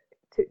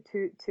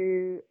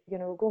to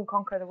go and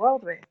conquer the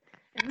world with.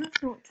 And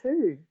that's not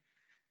true.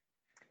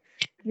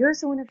 Your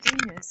zone of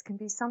genius can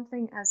be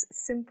something as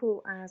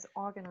simple as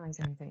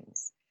organizing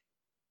things,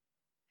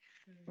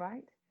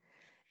 right?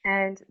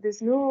 And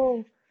there's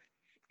no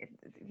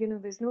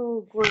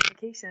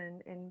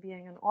glorification in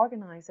being an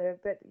organizer,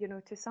 but,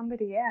 to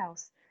somebody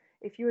else,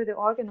 if you're the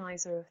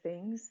organizer of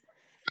things,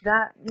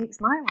 that makes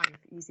my life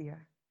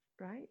easier,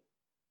 right?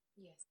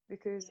 Yes.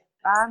 Because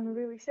I'm a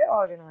really shit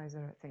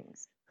organizer at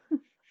things.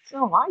 It's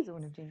not my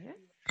zone of genius.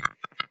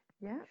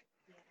 Yeah.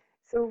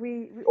 So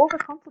we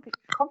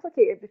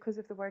overcomplicate it because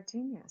of the word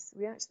genius.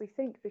 We actually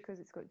think because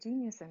it's got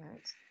genius in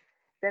it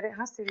that it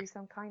has to be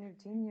some kind of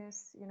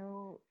genius,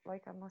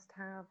 like I must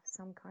have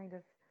some kind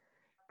of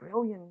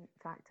brilliant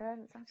factor.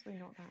 And it's actually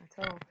not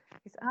that at all.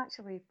 It's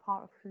actually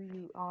part of who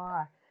you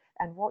are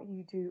and what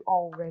you do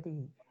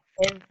already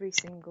every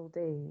single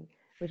day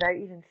without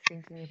even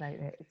thinking about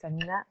it. It's a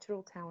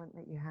natural talent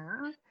that you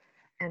have,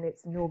 and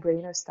it's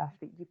no-brainer stuff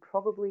that you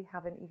probably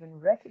haven't even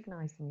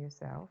recognized in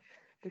yourself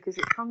because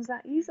it comes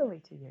that easily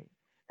to you.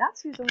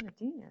 That's your zone of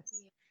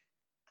genius.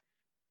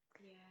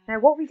 Yeah. Now,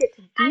 what we get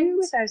to do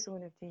with our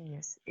zone of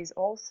genius is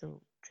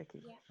also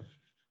tricky. Yeah.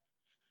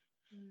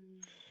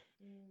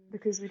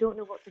 Because we don't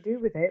know what to do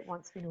with it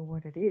once we know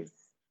what it is.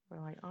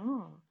 We're like,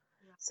 oh.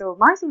 So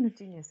my zone of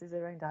genius is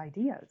around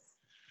ideas,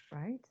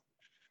 right?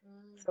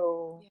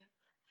 So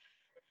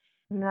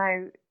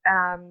now,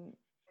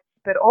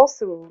 but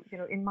also,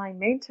 in my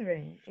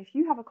mentoring, if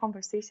you have a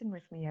conversation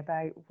with me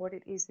about what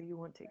it is that you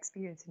want to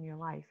experience in your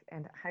life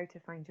and how to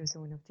find your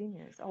zone of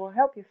genius, I will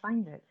help you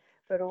find it,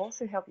 but I'll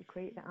also help you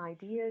create the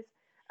ideas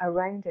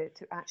around it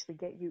to actually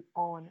get you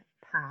on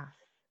path,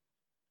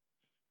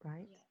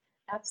 right?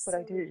 That's what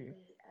I do.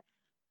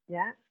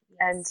 Yeah.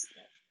 And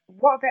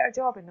what a better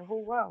job in the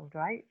whole world,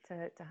 right?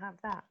 To have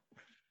that.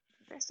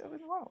 Best job in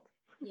the world.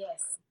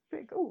 Yes.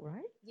 Pretty cool,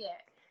 right? Yeah,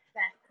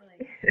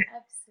 exactly.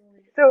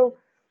 Absolutely. So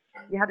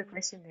you had a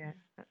question there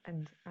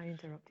and I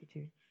interrupted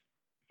you.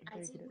 No,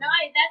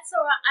 that's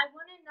all right. I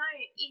want to know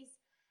is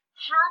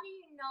how do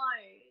you know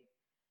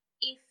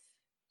if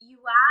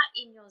you are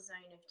in your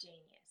zone of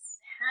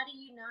genius? How do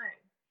you know?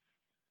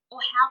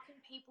 Or how can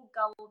people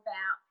go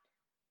about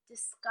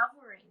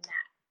discovering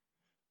that?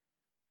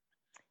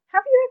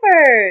 Have you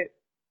ever,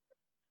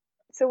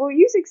 so we'll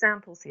use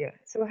examples here.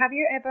 So have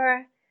you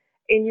ever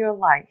in your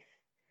life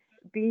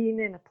been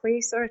in a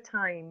place or a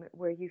time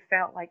where you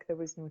felt like there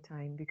was no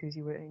time because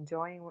you were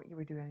enjoying what you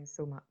were doing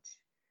so much?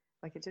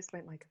 Like it just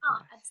went like a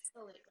flash. Oh,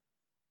 absolutely.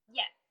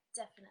 Yeah,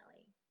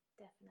 definitely.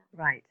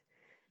 Right.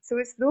 So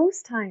it's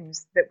those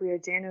times that we are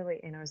generally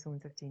in our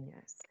zones of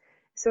genius.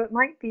 So it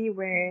might be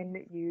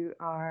when you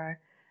are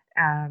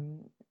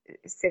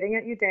sitting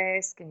at your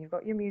desk and you've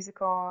got your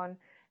music on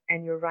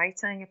and you're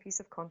writing a piece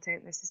of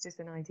content. This is just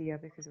an idea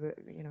because we're,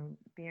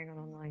 being an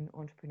online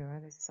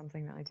entrepreneur, this is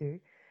something that I do.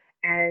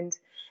 And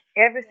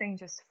everything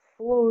just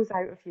flows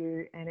out of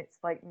you and it's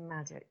like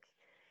magic.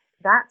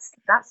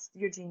 That's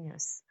your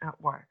genius at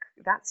work.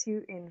 That's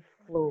you in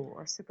flow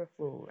or super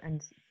flow.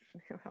 And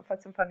I've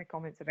had some funny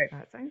comments about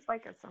that. It sounds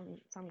like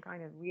some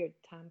kind of weird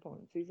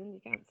tampon. Susan, you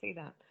can't say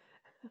that.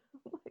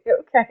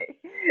 Okay.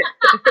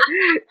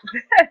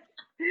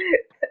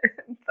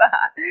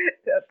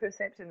 That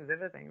perception is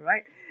everything,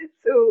 right?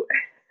 So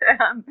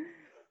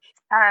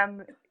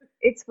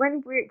it's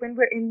when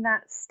we're in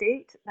that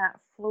state, that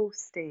flow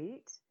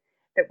state,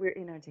 that we're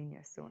in our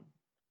genius zone.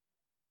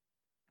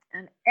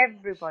 And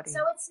everybody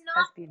has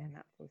been in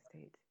that flow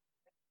state.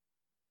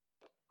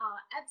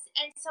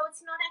 And so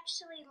it's not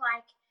actually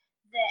like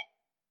the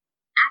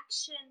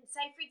action.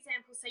 Say, for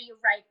example, you're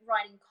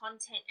writing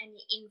content and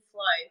you're in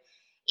flow.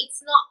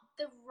 It's not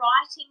the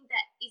writing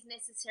that is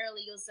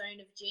necessarily your zone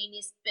of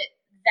genius, but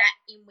that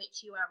in which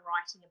you are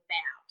writing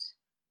about.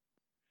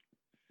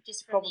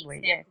 Just from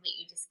Probably, the example that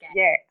you just gave.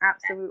 Yeah,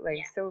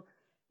 absolutely. So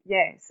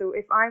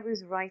if I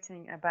was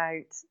writing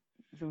about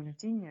zone of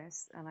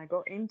genius and I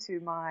got into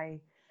my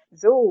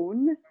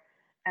zone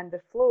and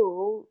the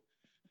flow,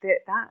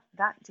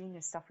 that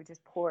genius stuff would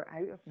just pour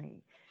out of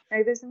me.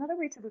 Now, there's another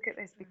way to look at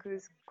this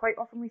because quite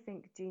often we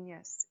think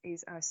genius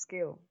is our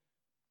skill.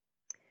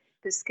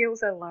 But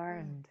skills are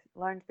learned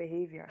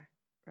behavior,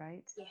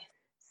 right? Yes.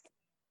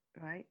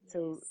 Right?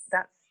 So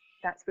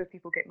that's where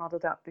people get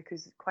muddled up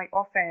because quite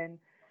often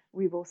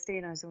we will stay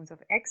in our zones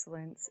of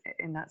excellence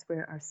and that's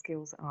where our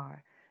skills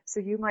are. So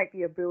you might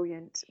be a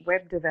brilliant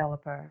web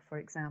developer, for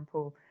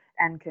example,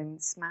 and can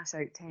smash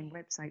out 10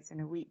 websites in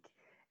a week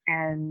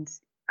and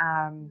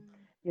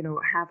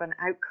have an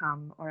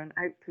outcome or an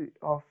output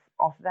of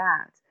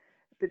that.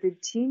 But the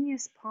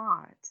genius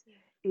part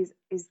is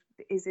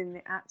in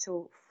the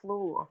actual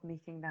flow of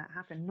making that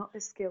happen, not the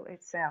skill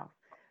itself.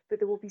 But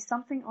there will be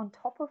something on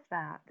top of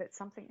that, that's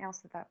something else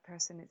that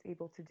person is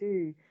able to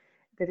do,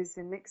 that is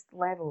the next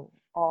level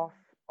of.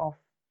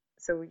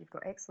 So you've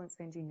got excellence,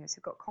 then genius.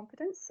 You've got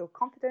competence. So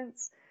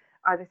competence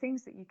are the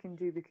things that you can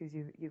do because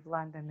you've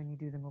learned them and you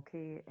do them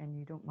okay and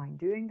you don't mind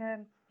doing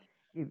them.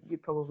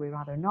 You'd probably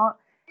rather not.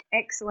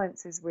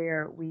 Excellence is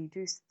where we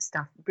do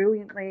stuff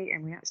brilliantly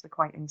and we actually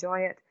quite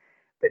enjoy it.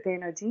 But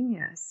then our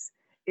genius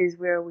is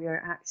where we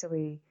are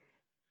actually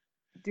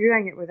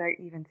doing it without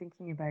even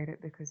thinking about it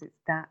because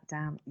it's that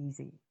damn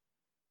easy.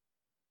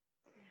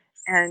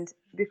 And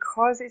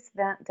because it's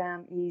that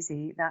damn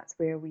easy, that's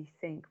where we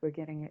think we're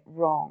getting it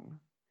wrong.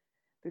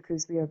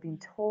 Because we are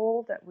being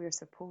told that we're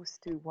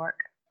supposed to work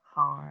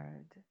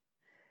hard.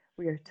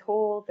 We are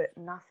told that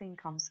nothing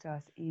comes to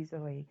us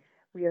easily.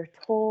 We are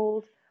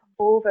told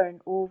over and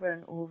over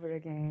and over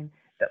again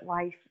that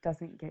life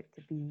doesn't get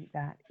to be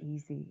that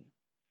easy.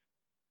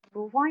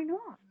 Well, why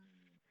not?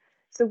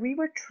 So we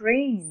were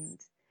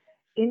trained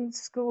in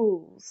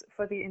schools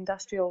for the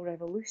Industrial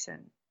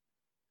Revolution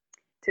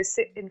to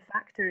sit in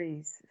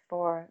factories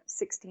for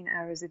 16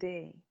 hours a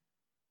day.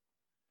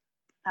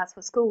 That's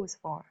what school was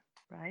for,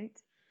 right?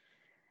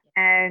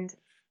 And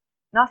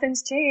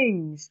nothing's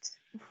changed.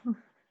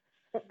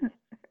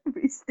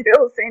 We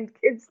still send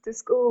kids to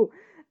school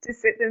to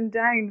sit them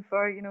down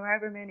for,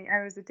 however many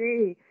hours a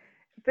day.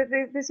 But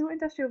there's no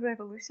industrial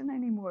revolution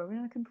anymore. We're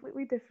in a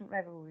completely different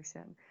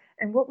revolution.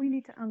 And what we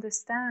need to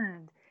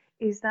understand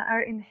is that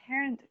our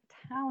inherent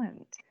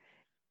talent,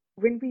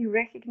 when we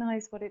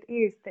recognize what it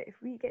is, that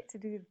if we get to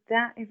do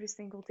that every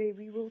single day,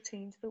 we will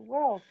change the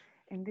world.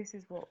 And this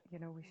is what,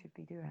 we should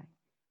be doing.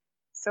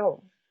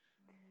 So,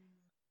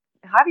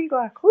 have you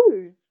got a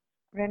clue,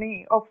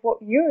 Renee, of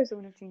what your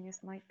zone of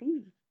genius might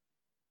be?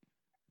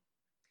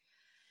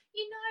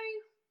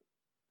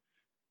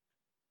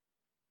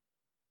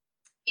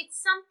 It's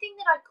something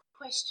that I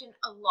question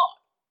a lot.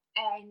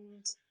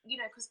 And,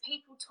 because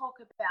people talk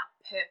about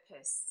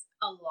purpose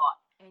a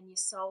lot and your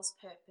soul's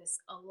purpose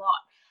a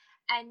lot.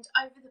 And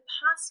over the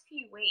past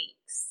few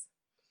weeks,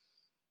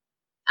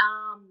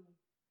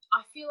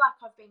 I feel like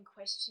I've been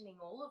questioning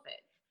all of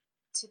it,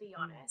 to be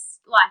honest.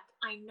 Like,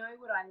 I know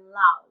what I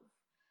love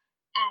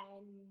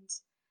and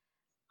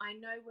I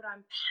know what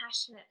I'm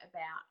passionate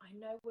about. I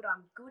know what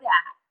I'm good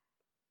at.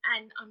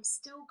 And I'm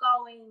still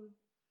going,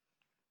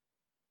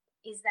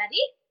 is that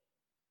it?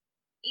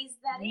 Is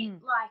that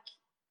it? Like,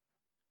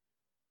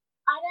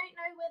 I don't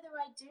know whether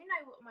I do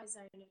know what my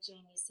zone of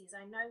genius is.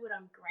 I know what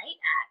I'm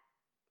great at.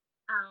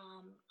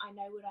 I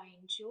know what I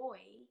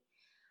enjoy.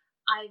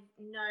 I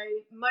know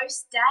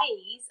most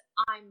days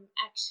I'm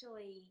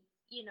actually,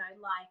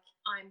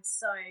 I'm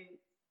so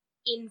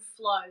in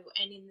flow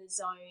and in the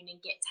zone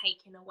and get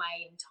taken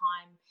away and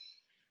time,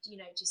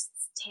 just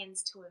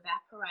tends to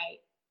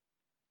evaporate.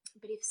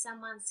 But if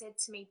someone said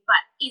to me,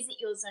 but is it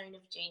your zone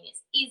of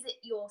genius? Is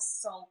it your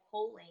soul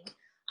calling?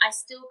 I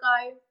still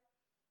go,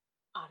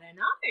 I don't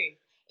know.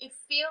 It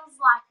feels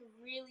like a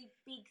really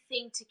big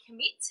thing to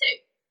commit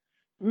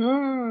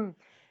to.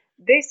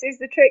 This is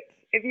the trick.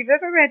 If you've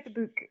ever read the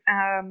book,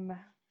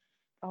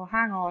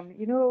 hang on,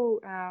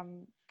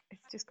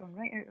 it's just gone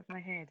right out of my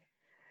head.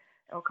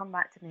 It'll come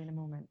back to me in a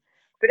moment.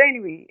 But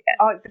anyway,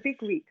 The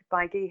Big Leap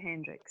by Gay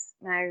Hendricks.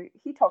 Now,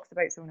 he talks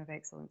about zone of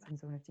excellence and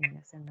zone of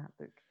genius in that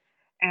book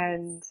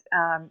and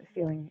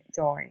feeling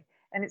joy.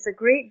 And it's a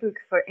great book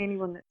for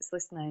anyone that's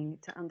listening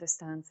to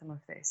understand some of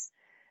this.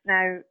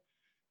 Now,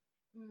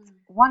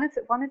 one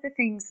of the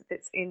things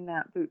that's in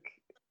that book,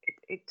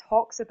 it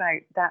talks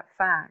about that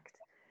fact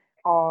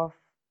of,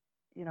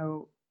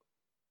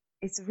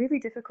 it's really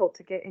difficult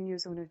to get in your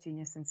zone of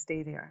genius and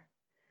stay there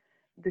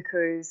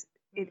because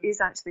it is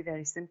actually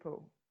very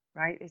simple,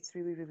 right? It's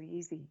really, really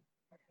easy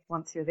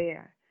once you're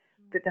there.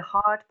 But the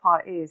hard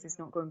part is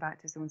not going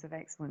back to zones of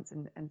excellence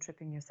and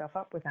tripping yourself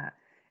up with that.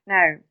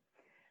 Now,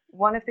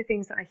 one of the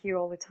things that I hear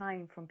all the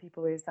time from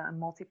people is that I'm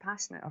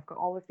multi-passionate. I've got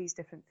all of these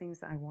different things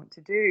that I want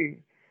to do.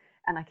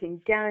 And I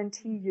can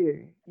guarantee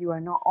you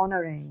are not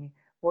honouring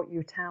what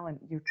your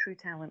talent, your true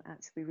talent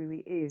actually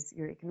really is.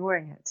 You're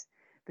ignoring it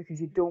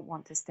because you don't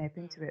want to step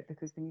into it.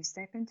 Because when you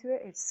step into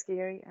it, it's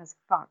scary as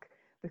fuck.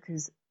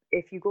 Because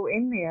if you go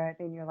in there,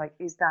 then you're like,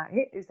 is that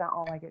it? Is that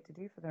all I get to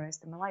do for the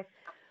rest of my life?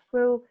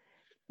 Well,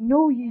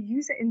 no, you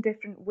use it in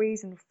different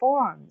ways and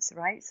forms,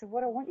 right? So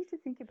what I want you to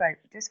think about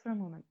just for a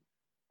moment,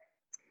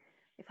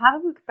 if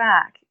have a look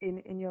back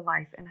in your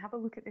life and have a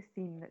look at the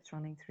theme that's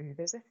running through.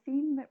 There's a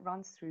theme that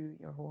runs through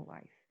your whole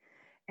life.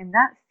 And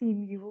that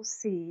theme you will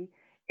see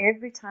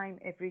every time,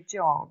 every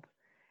job,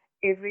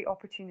 every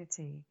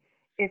opportunity,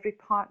 every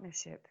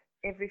partnership,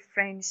 every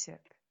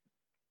friendship,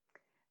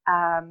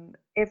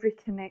 every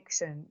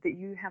connection that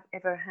you have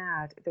ever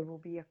had. There will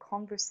be a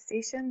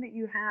conversation that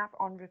you have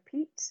on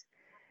repeat.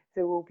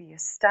 There will be a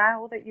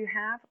style that you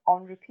have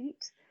on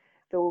repeat.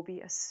 There will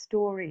be a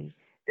story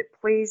that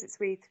plays its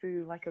way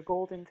through like a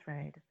golden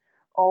thread,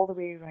 all the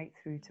way right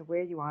through to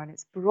where you are. And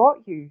it's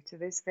brought you to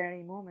this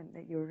very moment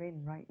that you're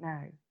in right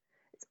now.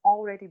 It's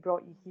already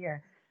brought you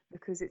here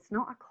because it's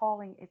not a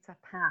calling, it's a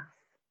path,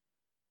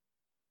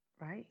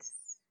 right?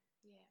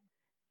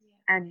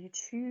 Yeah. And you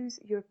choose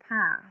your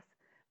path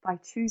by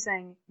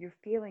choosing your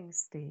feeling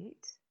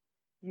state,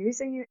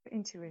 using your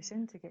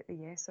intuition to get the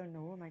yes or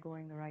no. Am I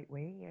going the right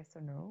way? Yes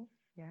or no?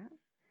 Yeah.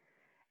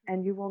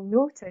 And you will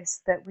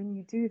notice that when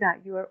you do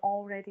that, you are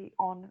already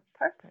on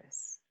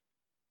purpose.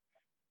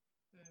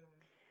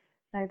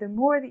 Now, the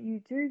more that you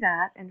do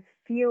that and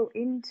feel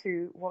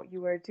into what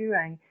you are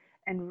doing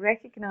and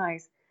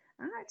recognize,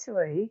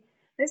 actually,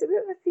 there's a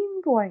bit of a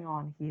theme going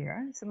on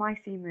here. So my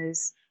theme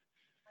is,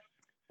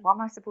 what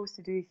am I supposed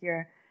to do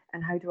here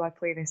and how do I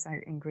play this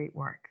out in great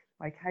work?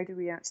 Like, how do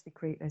we actually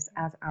create this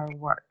as our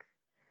work?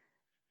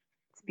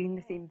 It's been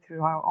the theme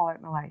throughout all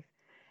of my life.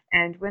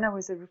 And when I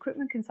was a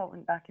recruitment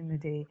consultant back in the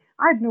day,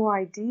 I had no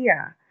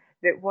idea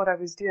that what I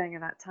was doing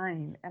at that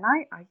time, and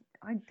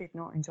I did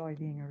not enjoy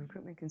being a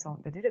recruitment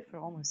consultant. I did it for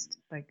almost,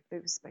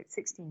 it was about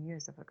 16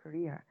 years of a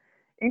career.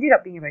 It ended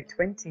up being about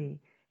 20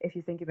 if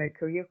you think about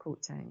career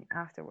coaching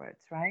afterwards,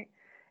 right?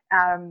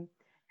 And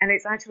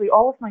it's actually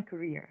all of my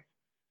career,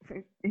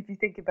 if you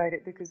think about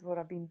it, because what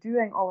I've been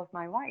doing all of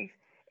my life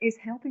is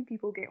helping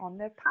people get on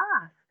their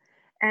path.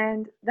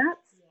 And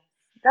that's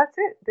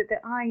it, that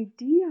the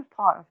idea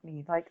part of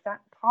me, like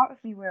that part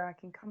of me where I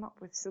can come up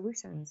with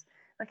solutions,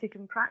 like I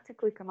can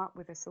practically come up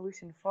with a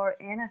solution for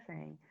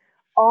anything,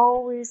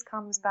 always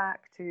comes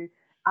back to,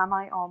 am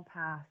I on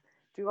path?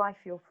 Do I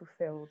feel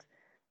fulfilled?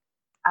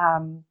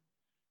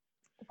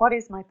 What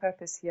is my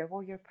purpose here?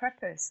 Well, your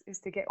purpose is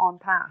to get on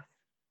path.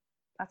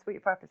 That's what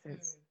your purpose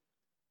is.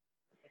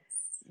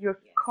 Your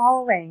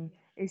calling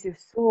is your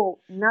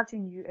soul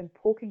nudging you and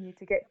poking you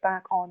to get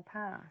back on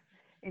path,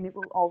 and it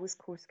will always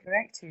course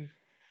correct you.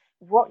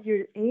 What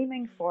you're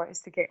aiming for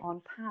is to get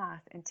on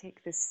path and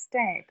take the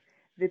step,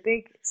 the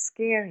big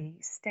scary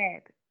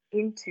step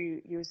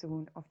into your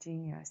zone of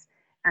genius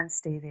and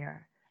stay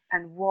there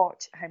and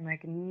watch how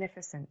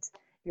magnificent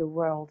your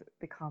world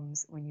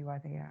becomes when you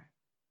are there.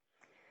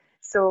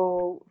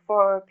 So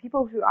for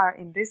people who are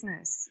in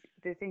business,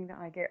 the thing that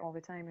I get all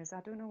the time is,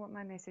 I don't know what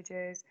my message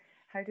is.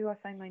 How do I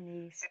find my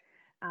niche?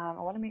 I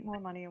want to make more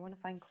money. I want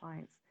to find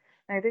clients.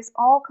 Now, this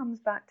all comes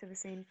back to the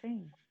same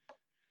thing.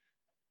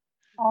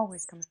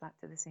 Always comes back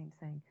to the same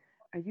thing.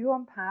 Are you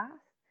on path?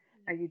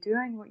 Are you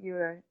doing what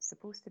you're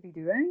supposed to be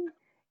doing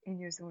in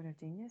your zone of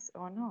genius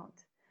or not?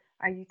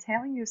 Are you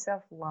telling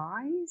yourself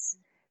lies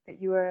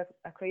that you are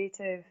a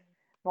creative,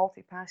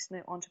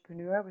 multi-passionate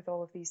entrepreneur with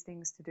all of these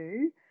things to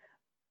do?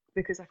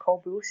 Because I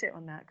call bullshit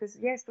on that. Because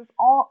yes,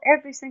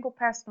 every single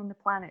person on the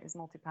planet is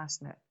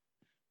multi-passionate.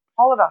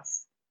 All of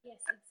us. Yes,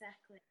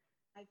 exactly.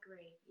 I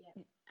agree.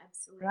 Yeah,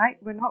 absolutely. Right?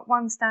 We're not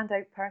one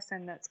standout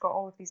person that's got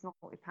all of these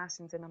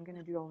multi-passions and I'm going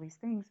to do all these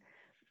things.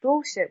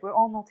 Bullshit. We're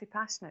all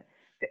multi-passionate.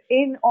 But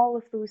in all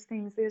of those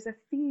things, there's a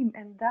theme,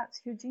 and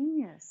that's your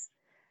genius.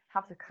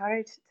 Have the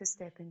courage to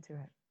step into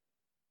it.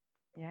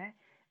 Yeah?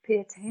 Pay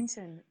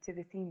attention to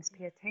the themes.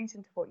 Pay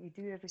attention to what you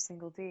do every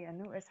single day and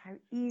notice how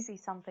easy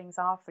some things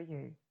are for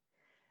you.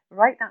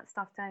 Write that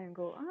stuff down and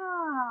go,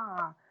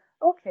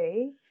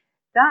 okay,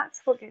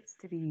 that's what gets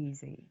to be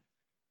easy.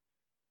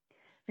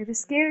 Now, the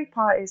scary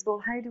part is, well,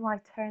 how do I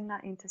turn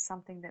that into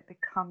something that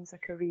becomes a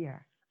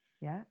career?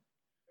 Yeah?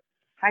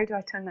 How do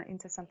I turn that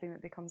into something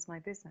that becomes my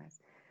business?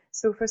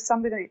 So for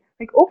somebody,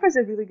 like Oprah's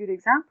a really good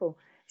example.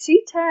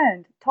 She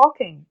turned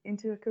talking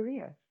into a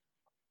career.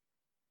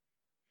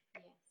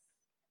 Yes,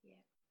 yeah,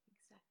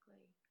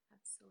 exactly,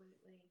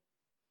 absolutely.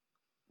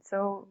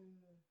 So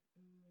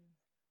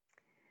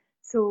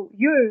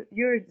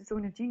your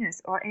zone of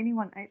genius, or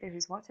anyone out there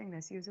who's watching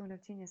this, your zone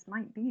of genius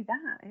might be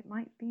that. It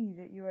might be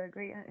that you are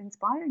great at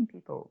inspiring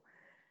people.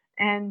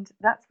 And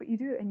that's what you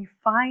do. And you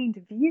find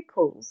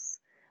vehicles,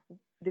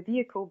 the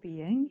vehicle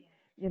being,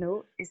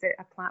 is it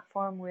a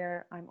platform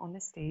where I'm on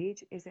the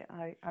stage? Is it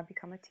I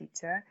become a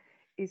teacher?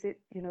 Is it,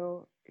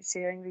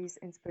 sharing these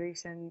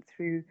inspiration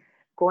through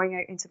going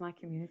out into my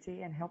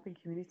community and helping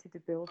community to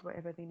build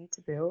whatever they need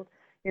to build,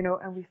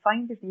 and we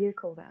find the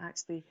vehicle that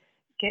actually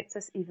gets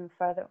us even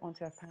further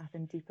onto our path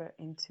and deeper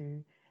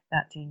into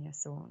that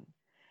genius zone.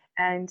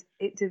 And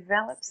it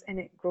develops and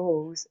it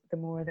grows the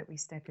more that we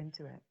step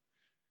into it.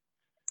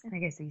 And it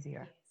gets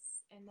easier.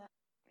 Yes, and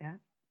that's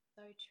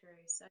so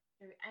true, so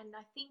true. And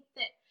I think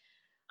that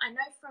I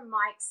know from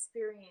my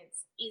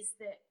experience is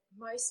that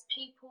most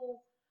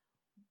people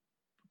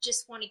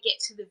just want to get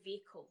to the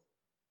vehicle.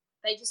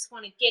 They just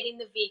want to get in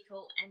the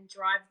vehicle and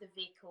drive the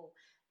vehicle,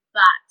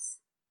 but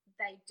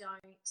they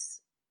don't,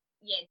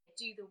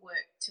 do the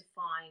work to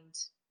find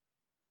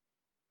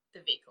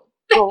the vehicle.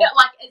 Oh,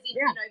 like as in,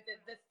 yeah.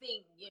 the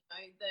thing, the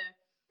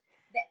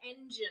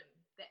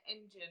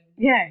engine.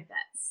 Yeah.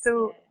 That's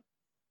So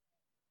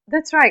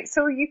that's right.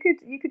 So you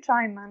could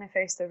try and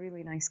manifest a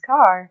really nice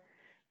car,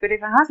 but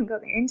if it hasn't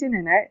got the engine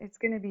in it, it's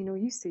going to be no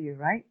use to you,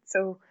 right?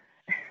 So,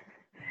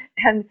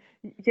 and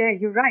yeah,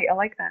 you're right. I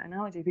like that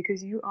analogy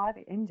because you are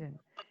the engine.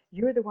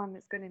 You're the one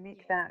that's going to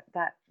make that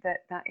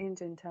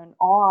engine turn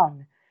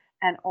on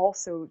and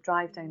also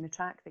drive down the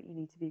track that you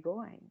need to be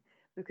going.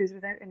 Because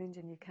without an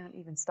engine, you can't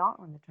even start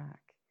on the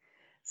track.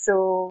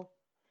 So,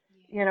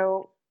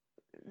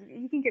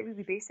 you can get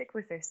really basic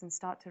with this and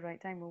start to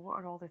write down, well, what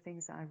are all the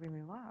things that I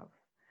really love?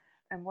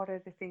 And what are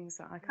the things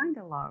that I kind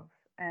of love?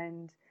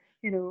 And,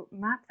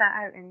 map that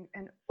out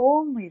and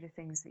only the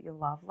things that you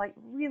love, like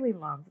really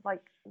love,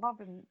 like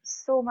loving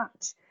so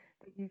much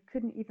that you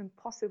couldn't even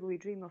possibly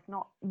dream of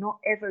not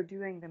ever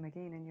doing them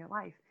again in your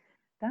life.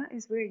 That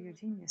is where your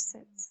genius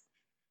sits.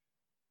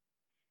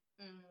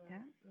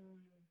 Yeah.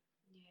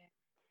 Yeah.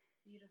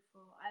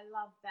 Beautiful. I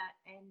love that.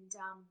 And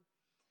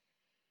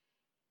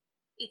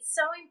it's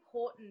so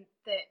important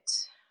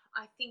that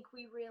I think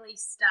we really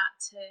start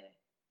to,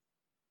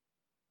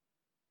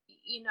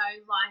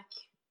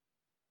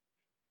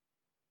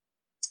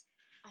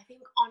 I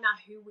think honor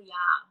who we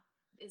are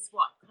is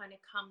what kind of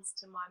comes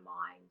to my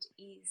mind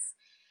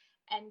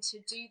and to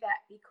do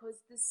that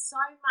because there's so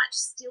much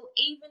still,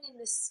 even in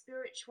the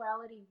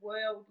spirituality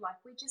world,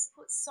 like we just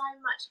put so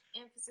much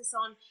emphasis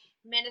on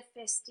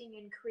manifesting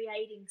and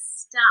creating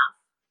stuff,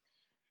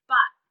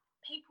 but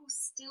people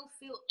still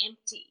feel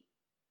empty.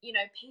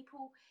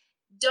 People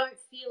don't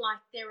feel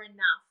like they're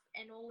enough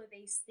and all of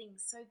these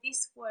things. So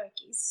this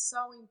work is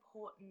so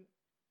important.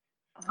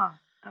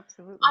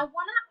 Absolutely. I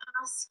want to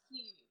ask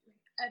you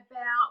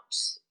about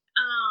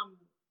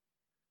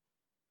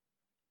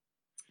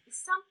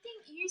something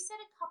you said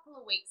a couple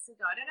of weeks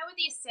ago. I don't know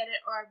whether you said it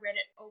or I read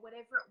it or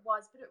whatever it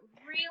was, but it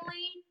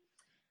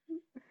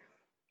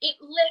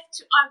left.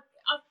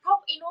 I've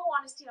probably, in all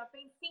honesty, I've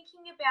been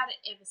thinking about it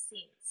ever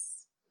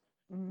since.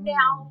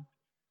 Now,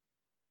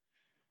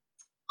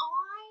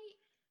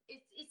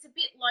 it's a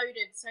bit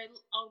loaded, so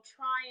I'll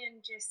try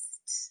and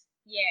just,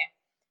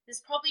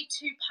 there's probably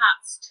two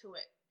parts to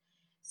it.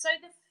 So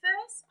the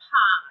first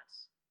part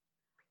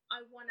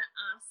I want to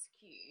ask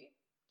you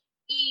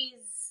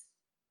is,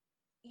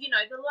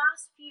 the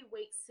last few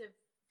weeks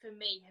for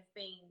me have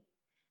been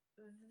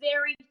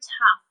very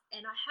tough,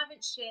 and I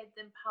haven't shared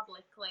them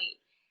publicly,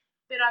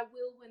 but I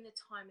will when the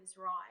time is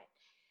right.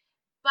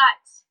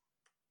 But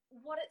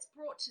what it's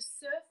brought to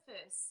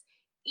surface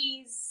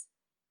is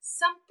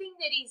something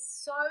that is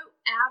so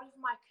out of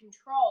my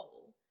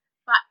control,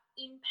 but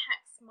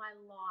impacts my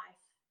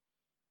life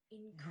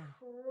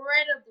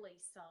incredibly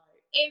so.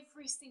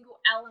 Every single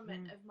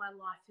element of my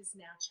life has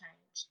now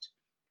changed.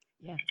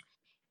 Yeah.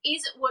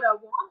 Is it what I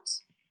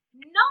want?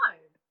 No,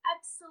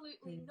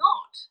 absolutely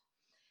not.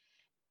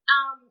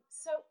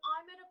 So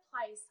I'm at a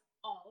place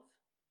of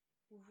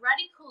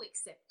radical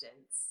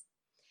acceptance,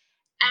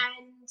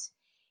 and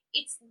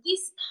it's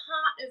this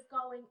part of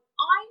going,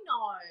 I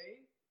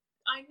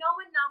know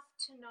enough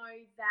to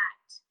know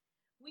that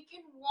we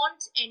can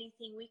want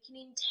anything, we can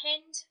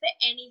intend for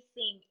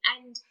anything,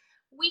 and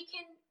we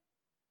can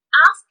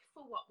ask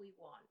for what we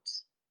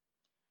want.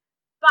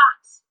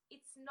 But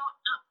it's not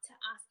up to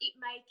us. It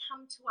may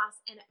come to us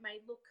and it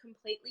may look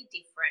completely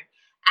different.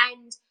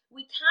 And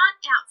we can't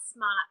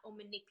outsmart or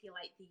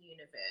manipulate the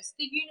universe.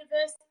 The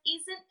universe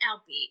isn't our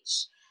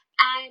bitch.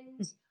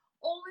 And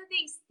all of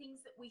these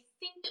things that we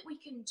think that we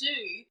can do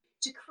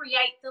to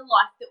create the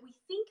life that we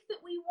think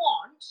that we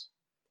want,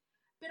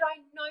 but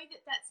I know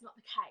that that's not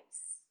the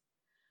case.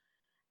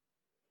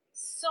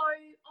 So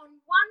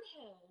on one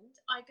hand,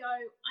 I go,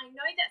 I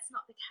know that's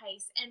not the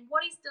case, and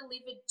what is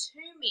delivered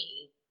to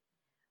me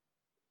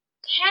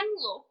can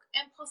look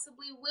and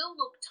possibly will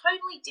look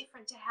totally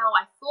different to how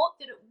I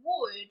thought that it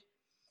would.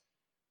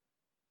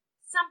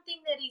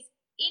 Something that is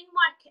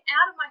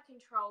out of my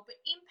control but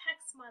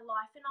impacts my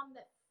life. And on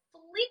the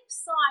flip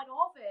side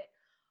of it,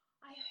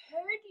 I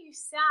heard you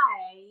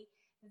say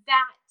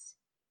that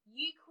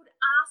you could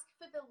ask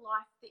for the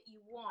life that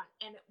you want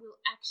and it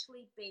will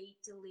actually be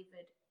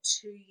delivered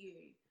to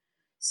you.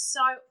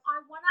 So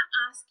I want to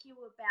ask you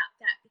about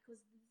that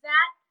because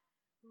that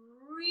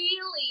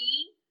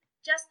really,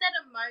 just that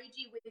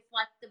emoji with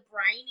like the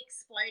brain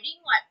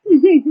exploding, like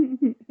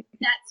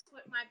that's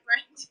what my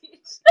brain did.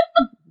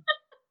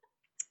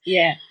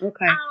 Yeah,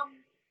 okay.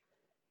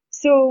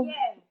 So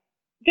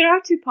there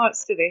are two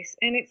parts to this,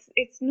 and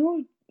it's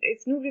no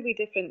really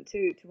different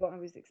to what I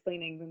was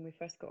explaining when we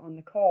first got on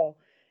the call.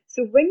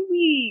 So when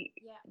we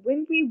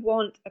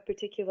want a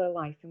particular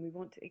life and we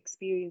want to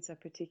experience a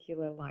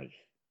particular life,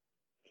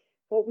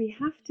 what we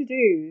have to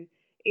do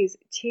is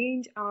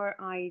change our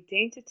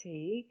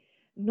identity,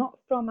 not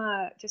from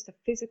just a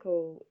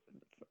physical,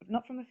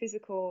 not from a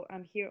physical,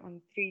 I'm here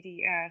on 3D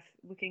Earth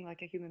looking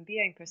like a human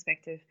being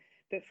perspective,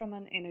 but from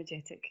an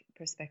energetic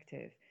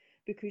perspective,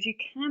 because you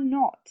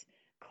cannot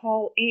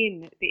call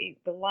in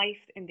the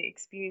life and the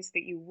experience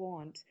that you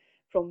want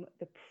from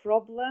the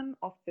problem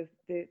of the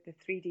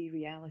 3D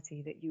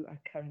reality that you are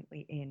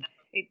currently in.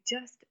 It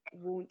just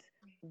won't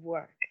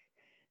work.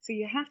 So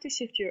you have to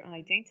shift your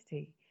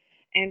identity.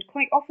 And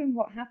quite often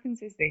what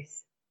happens is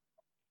this.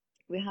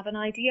 We have an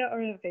idea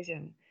or a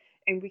vision,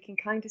 and we can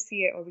kind of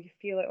see it, or we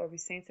feel it, or we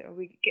sense it, or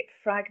we get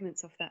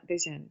fragments of that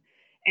vision,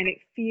 and it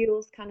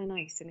feels kind of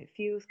nice, and it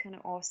feels kind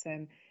of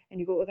awesome, and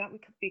you go, oh, that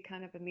would be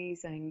kind of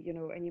amazing, you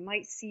know, and you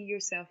might see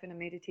yourself in a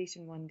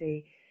meditation one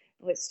day.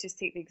 Let's just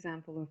take the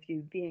example of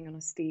you being on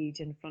a stage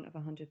in front of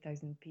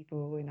 100,000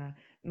 people in a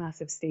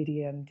massive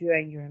stadium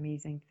doing your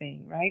amazing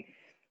thing, right?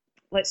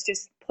 Let's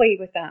just play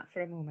with that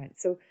for a moment.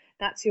 So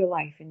that's your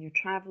life, and you're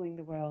traveling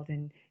the world,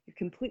 and you're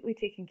completely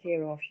taken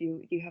care of.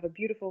 You have a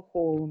beautiful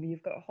home.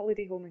 You've got a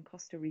holiday home in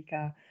Costa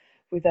Rica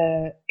with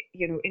a,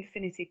 you know,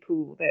 infinity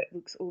pool that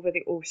looks over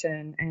the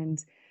ocean,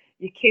 and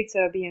your kids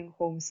are being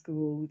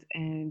homeschooled,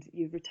 and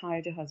you've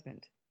retired your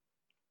husband.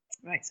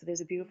 Right, so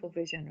there's a beautiful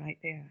vision right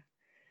there.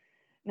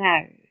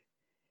 Now,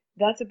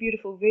 that's a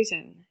beautiful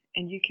vision,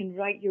 and you can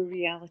write your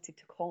reality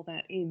to call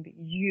that in, but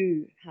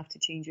you have to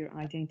change your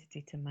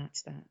identity to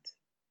match that.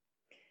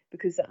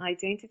 Because the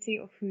identity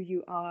of who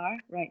you are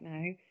right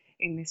now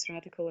in this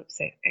radical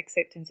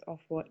acceptance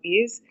of what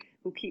is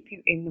will keep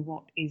you in the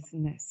what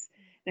isness.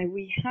 Now,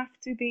 we have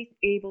to be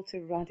able to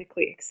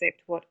radically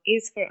accept what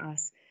is for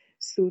us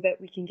so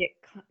that we can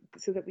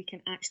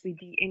actually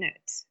be in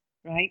it,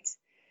 right?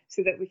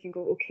 So that we can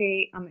go,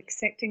 okay, I'm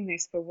accepting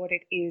this for what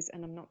it is,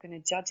 and I'm not going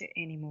to judge it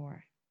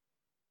anymore.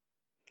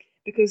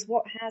 Because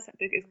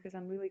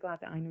I'm really glad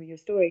that I know your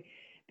story,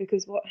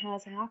 because what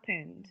has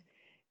happened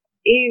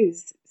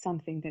is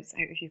something that's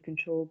out of your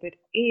control, but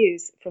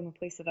is from a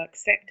place of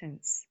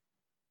acceptance.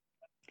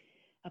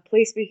 A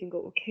place where you can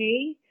go,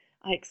 okay,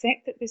 I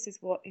accept that this is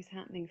what is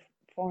happening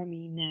for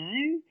me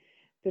now,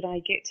 but I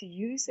get to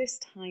use this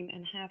time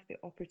and have the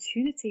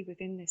opportunity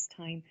within this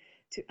time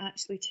to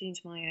actually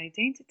change my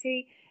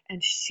identity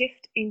and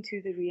shift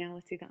into the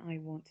reality that I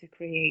want to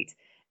create.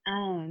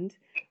 And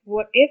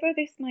whatever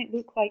this might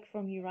look like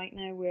for me right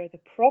now, where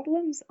the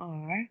problems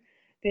are,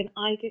 then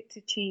I get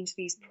to change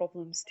these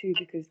problems too,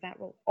 because that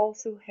will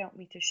also help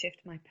me to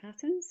shift my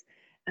patterns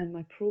and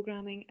my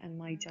programming and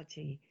my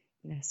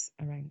judginess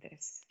around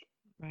this,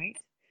 right?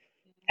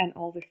 And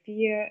all the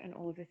fear and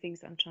all of the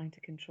things that I'm trying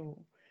to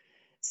control.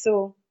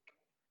 So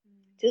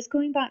just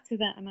going back to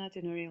that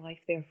imaginary life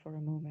there for a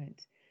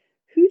moment,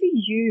 who do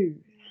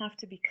you have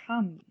to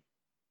become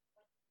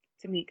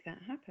to make that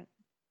happen?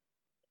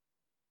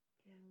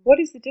 What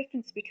is the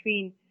difference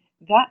between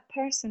that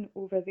person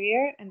over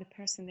there and the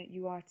person that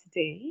you are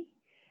today?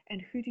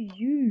 And who do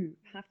you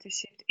have to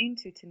shift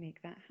into to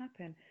make that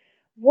happen?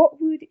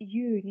 What would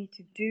you need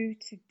to do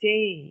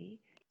today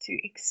to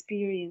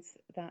experience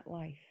that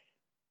life?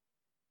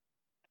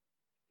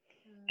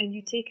 And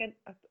you take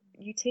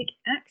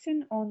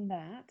action on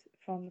that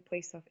from the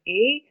place of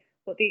A,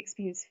 what the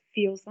experience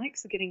feels like,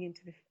 so getting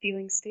into the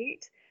feeling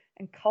state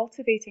and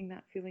cultivating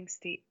that feeling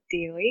state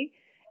daily,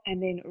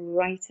 and then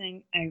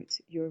writing out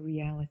your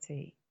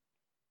reality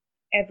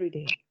every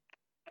day,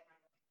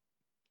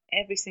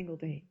 every single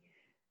day.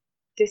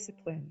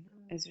 Discipline,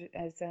 as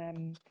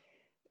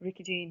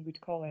Ricky Jane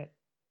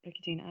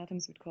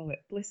Adams would call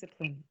it,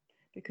 blisscipline,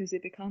 because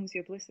it becomes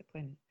your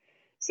blisscipline.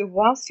 So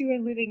whilst you are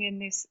living in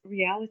this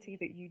reality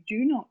that you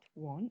do not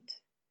want,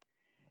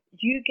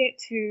 you get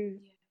to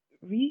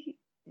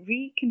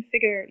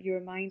reconfigure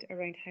your mind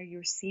around how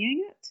you're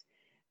seeing it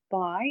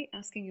by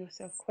asking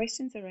yourself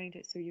questions around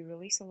it, so you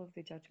release all of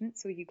the judgment.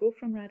 So you go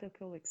from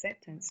radical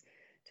acceptance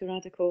to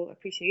radical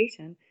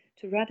appreciation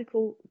to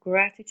radical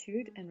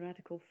gratitude and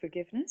radical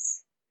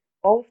forgiveness.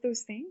 All of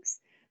those things,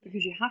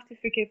 because you have to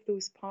forgive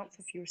those parts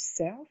of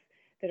yourself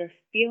that are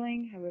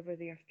feeling however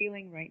they are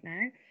feeling right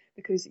now,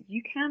 because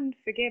you can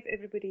forgive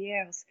everybody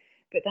else,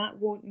 but that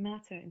won't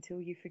matter until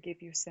you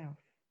forgive yourself.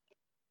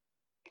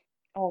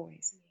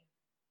 Always.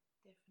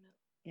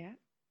 Yeah?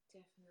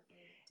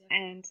 Definitely.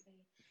 And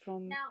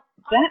from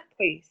that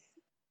place,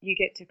 you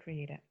get to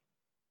create it.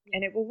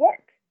 And it will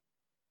work.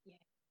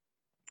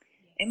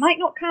 It might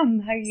not come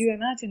how you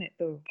imagine it,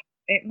 though.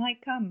 It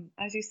might come,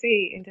 as you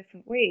say, in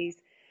different ways.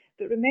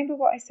 But remember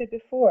what I said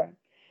before,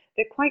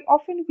 that quite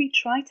often we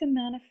try to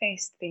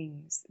manifest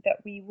things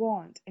that we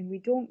want and we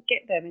don't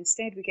get them.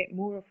 Instead, we get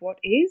more of what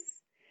is,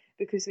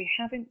 because we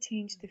haven't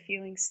changed the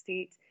feeling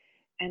state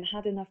and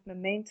had enough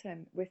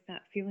momentum with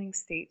that feeling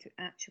state to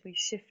actually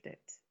shift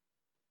it.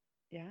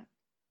 Yeah?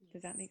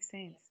 Does that make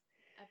sense?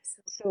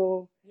 Absolutely.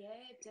 So, yeah,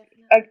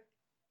 definitely.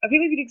 A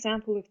really good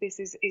example of this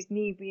is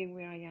me being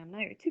where I am now.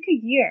 It took a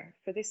year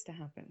for this to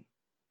happen,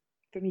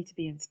 for me to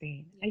be in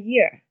Spain. A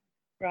year,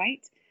 right?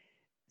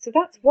 So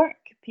that's work,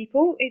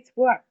 people. It's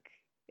work.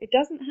 It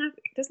doesn't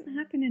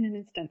happen in an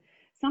instant.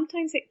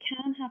 Sometimes it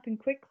can happen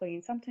quickly,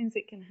 and sometimes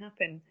it can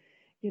happen,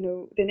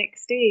 the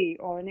next day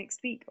or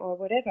next week or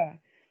whatever.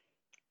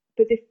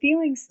 But the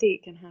feeling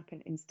state can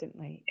happen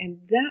instantly,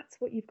 and that's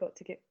what you've got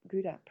to get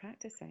good at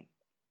practicing.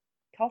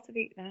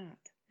 Cultivate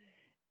that,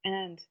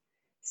 and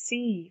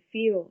see,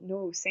 feel,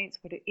 know, sense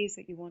what it is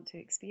that you want to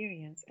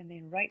experience, and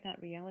then write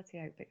that reality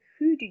out. But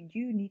who do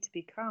you need to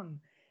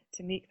become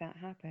to make that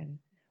happen?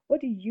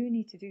 What do you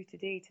need to do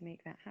today to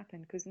make that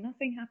happen? Because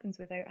nothing happens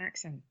without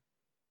action,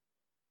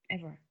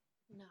 ever.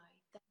 No,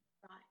 that's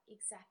right,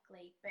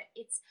 exactly. But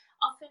it's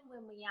often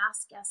when we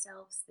ask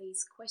ourselves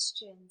these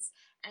questions,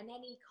 and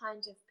any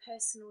kind of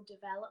personal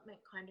development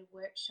kind of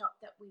workshop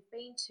that we've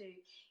been to,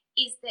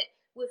 is that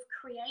we've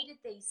created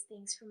these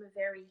things from a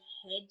very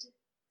head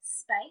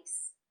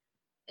space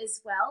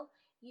as well,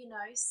 you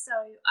know. So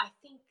I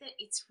think that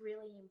it's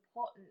really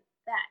important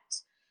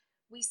that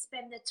we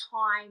spend the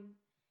time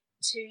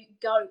to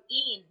go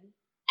in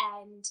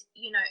and,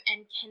 you know,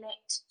 and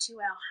connect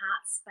to our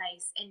heart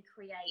space and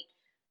create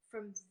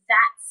from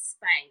that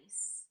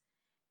space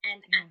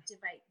and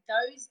activate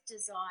those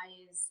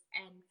desires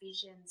and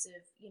visions of,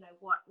 you know,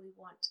 what we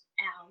want,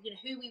 our, you know,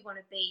 who we want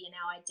to be and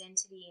our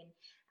identity and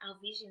our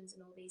visions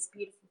and all these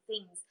beautiful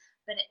things.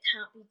 But it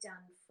can't be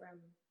done from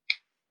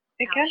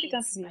It our can't be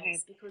head done from your head.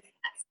 space, because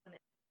that's when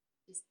it's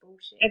just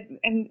bullshit.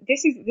 And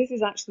this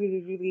is actually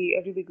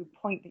a really good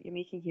point that you're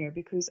making here,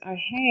 because our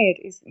head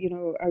is, you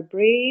know, our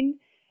brain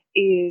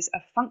is a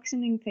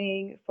functioning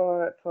thing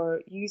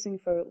for using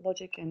for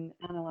logic and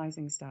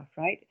analyzing stuff,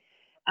 right?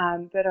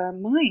 But our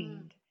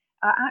mind,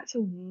 our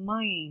actual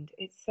mind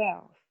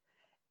itself,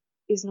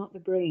 is not the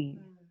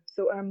brain.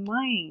 So our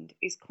mind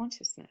is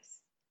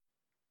consciousness,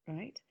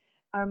 right?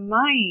 Our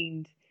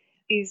mind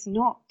is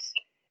not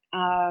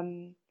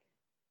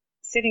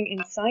sitting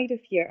inside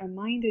of here. Our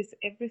mind is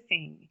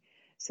everything.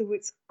 So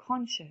it's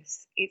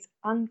conscious, it's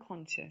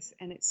unconscious,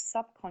 and it's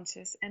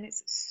subconscious, and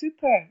it's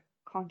super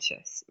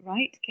conscious,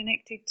 right?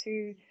 Connected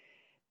to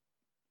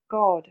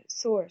God,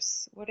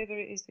 source, whatever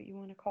it is that you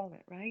want to call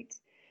it, right?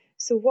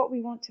 So what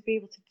we want to be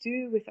able to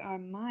do with our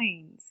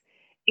minds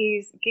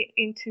is get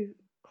into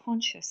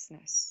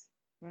consciousness,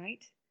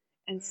 right?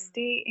 And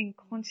stay in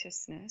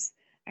consciousness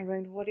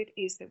around what it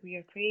is that we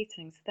are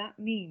creating. So that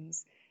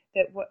means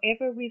that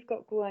whatever we've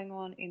got going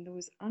on in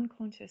those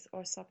unconscious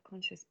or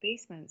subconscious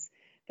basements,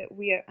 that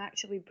we are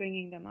actually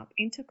bringing them up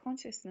into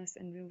consciousness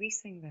and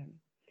releasing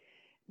them.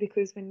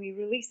 Because when we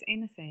release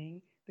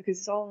anything, because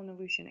it's all an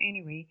illusion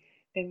anyway,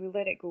 then we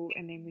let it go,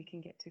 and then we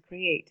can get to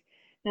create.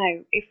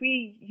 Now, if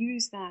we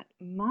use that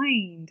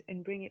mind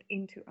and bring it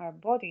into our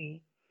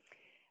body,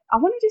 I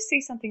want to just say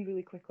something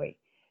really quickly.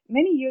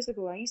 Many years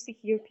ago, I used to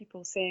hear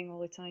people saying all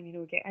the time, you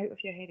know, get out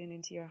of your head and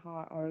into your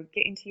heart, or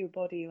get into your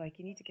body, like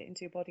you need to get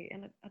into your body.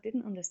 And I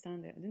didn't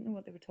understand it. I didn't know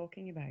what they were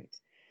talking about.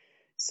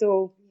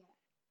 So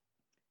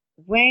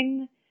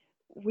when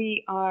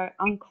we are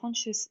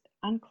unconsciously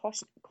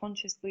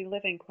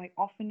living, quite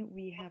often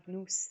we have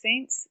no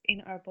sense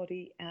in our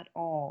body at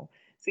all.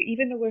 So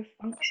even though we're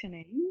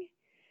functioning,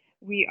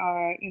 we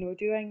are, you know,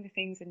 doing the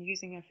things and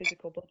using our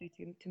physical body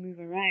to move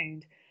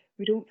around,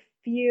 we don't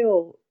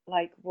feel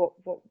like what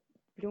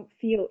we don't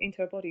feel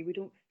into our body. We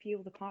don't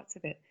feel the parts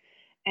of it.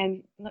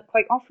 And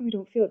quite often we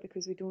don't feel it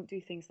because we don't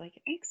do things like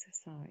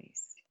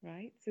exercise,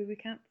 right? So we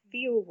can't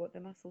feel what the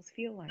muscles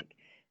feel like.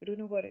 We don't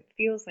know what it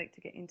feels like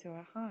to get into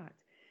our heart.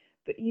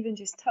 But even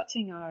just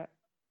touching our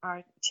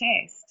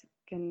chest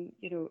can,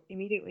 you know,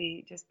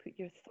 immediately just put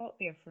your thought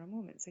there for a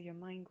moment, so your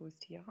mind goes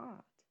to your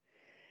heart.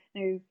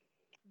 Now,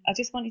 I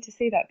just wanted to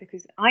say that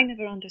because I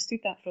never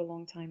understood that for a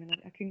long time, and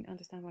I couldn't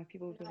understand why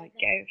people would be like,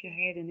 get out of your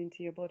head and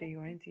into your body,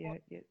 or into your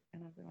and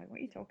I'd be like, what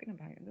are you talking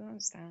about? I don't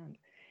understand.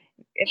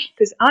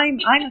 Because I'm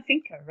a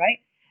thinker, right?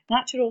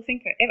 Natural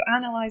thinker.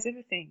 Analyze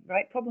everything,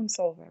 right? Problem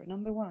solver,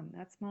 number one.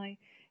 That's my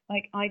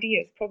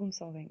ideas, problem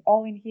solving,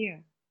 all in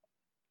here.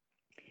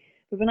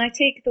 But when I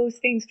take those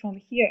things from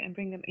here and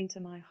bring them into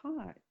my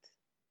heart,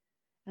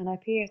 and I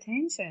pay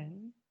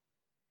attention,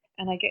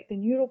 and I get the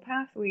neural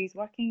pathways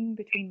working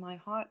between my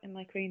heart and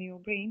my cranial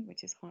brain,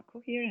 which is heart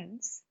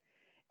coherence,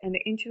 and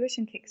the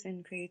intuition kicks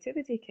in,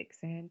 creativity kicks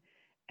in,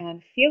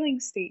 and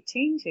feeling state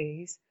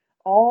changes,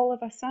 all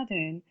of a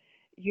sudden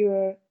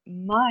your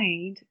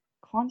mind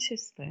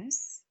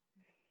consciousness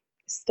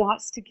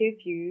starts to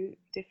give you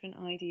different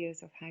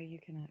ideas of how you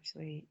can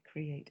actually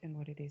create and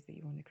what it is that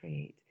you want to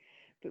create.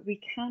 But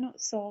we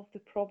cannot solve the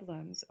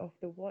problems of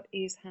the what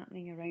is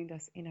happening around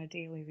us in our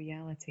daily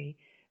reality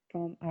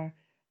from our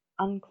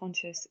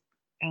unconscious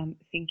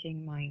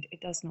thinking mind. It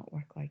does not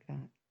work like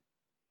that.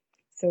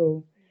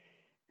 So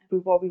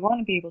what we want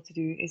to be able to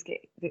do is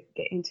get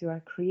into our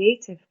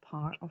creative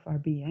part of our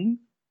being,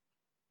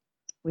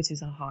 which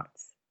is our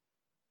hearts.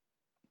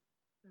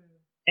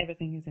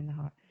 Everything is in the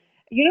heart.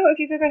 You know, if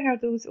you've ever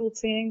heard those old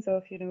sayings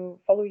of, you know,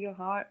 follow your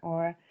heart,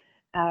 or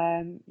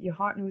your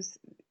heart knows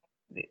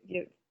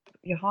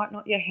your heart,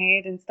 not your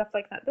head, and stuff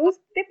like that.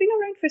 They've been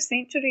around for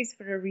centuries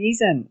for a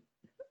reason,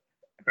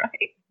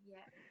 right? Yeah,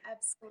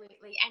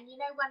 absolutely. And you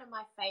know, one of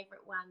my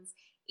favourite ones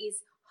is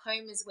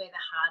home is where the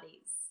heart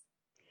is.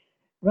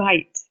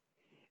 Right.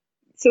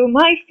 So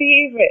my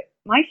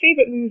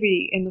favorite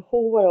movie in the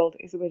whole world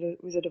is The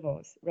Wizard of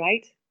Oz,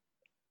 right?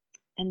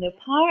 And the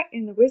part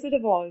in The Wizard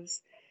of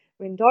Oz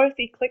when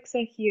Dorothy clicks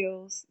her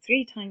heels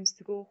 3 times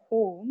to go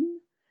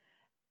home,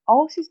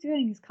 all she's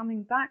doing is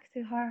coming back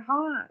to her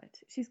heart.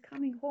 She's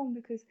coming home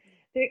because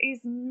there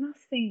is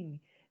nothing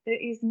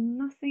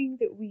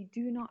that we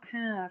do not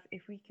have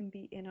if we can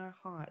be in our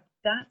heart.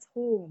 That's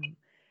home.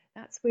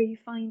 That's where you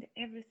find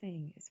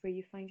everything. It's where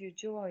you find your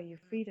joy, your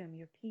freedom,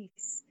 your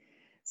peace.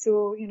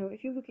 So,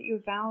 if you look at your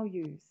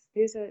values,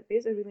 there's a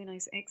really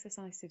nice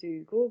exercise to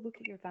do. Go look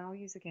at your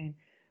values again.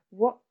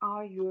 What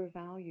are your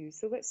values?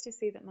 So let's just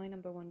say that my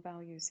number 1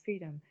 value is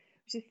freedom,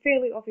 which is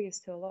fairly obvious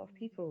to a lot of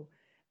people.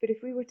 But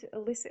if we were to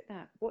elicit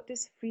that, what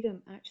does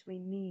freedom actually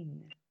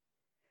mean?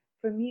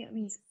 For me, it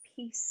means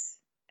peace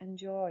and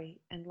joy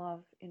and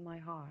love in my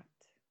heart.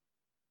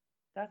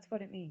 That's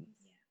what it means.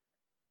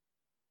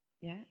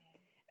 Yeah?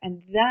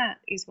 And that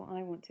is what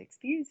I want to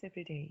experience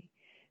every day.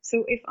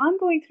 So if I'm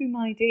going through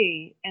my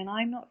day and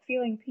I'm not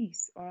feeling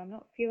peace, or I'm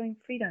not feeling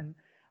freedom,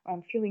 or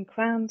I'm feeling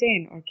crammed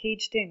in or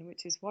caged in,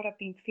 which is what I've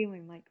been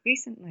feeling like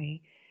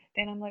recently,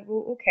 then I'm like,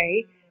 well,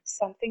 okay,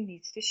 something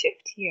needs to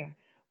shift here.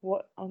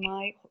 What am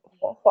I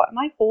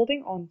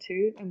holding on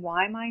to, and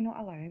why am I not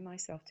allowing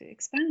myself to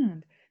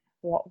expand?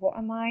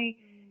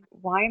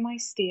 Why am I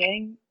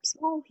staying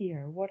small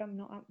here? What am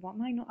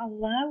I not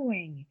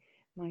allowing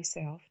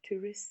myself to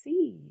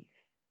receive?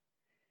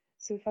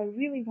 So if I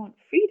really want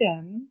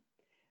freedom,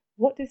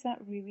 what does that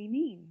really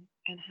mean?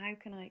 And how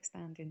can I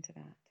expand into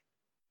that?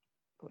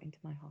 Go into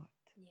my heart.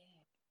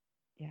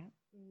 Yeah.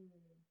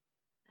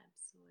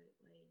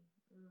 Absolutely.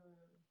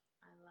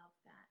 I love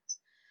that.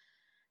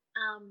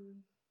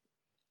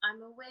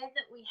 I'm aware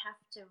that we have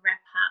to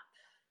wrap up.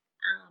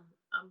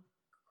 I'm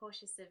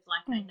cautious of,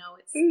 I know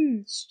it's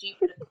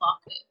stupid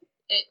o'clock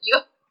at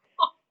your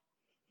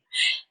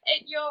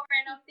at your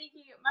end. I'm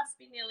thinking it must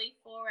be nearly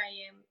 4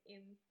 a.m.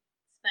 in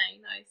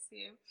Spain, I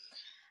assume.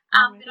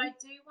 But I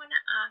do want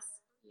to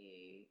ask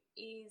you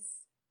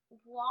is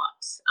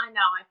what I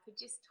know I could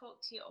just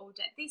talk to you all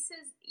day. This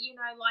is, and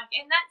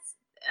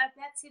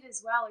that's it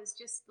as well. Is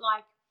just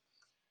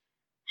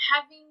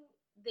having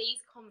these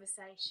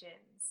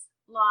conversations.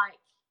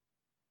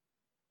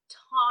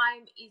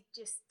 Time is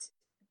just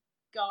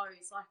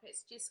goes.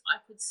 It's just I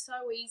could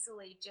so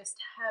easily just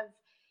have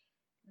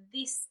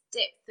this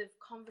depth of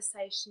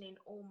conversation in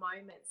all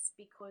moments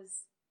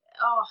because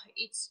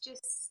it's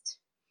just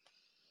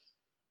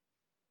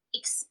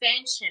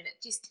expansion.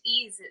 It just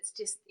is. It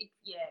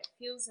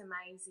feels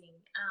amazing.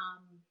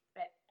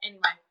 But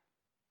anyway,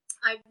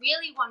 I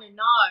really want to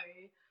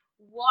know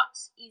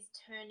what is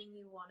turning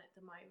you on at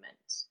the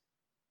moment.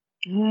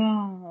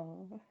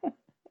 Oh,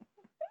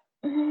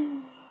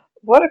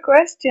 what a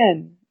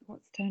question.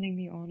 What's turning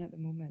me on at the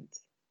moment?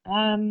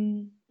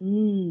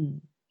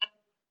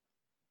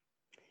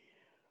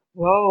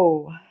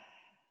 Whoa.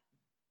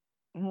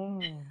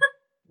 Oh,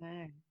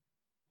 man.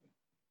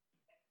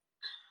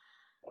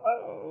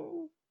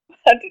 Whoa.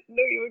 I didn't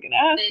know you were going to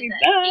ask me that.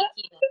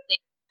 Cheekiness. I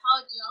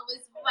told you I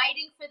was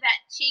waiting for that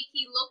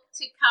cheeky look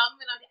to come,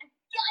 and I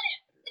got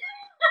it.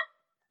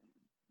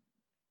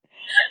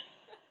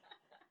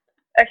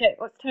 Okay,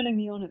 what's turning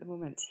me on at the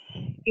moment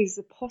is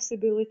the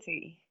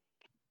possibility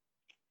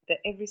that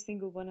every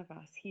single one of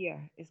us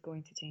here is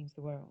going to change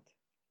the world.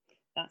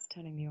 That's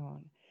turning me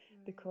on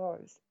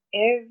because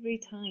every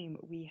time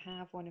we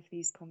have one of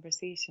these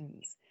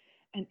conversations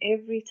and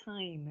every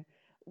time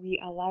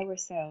we allow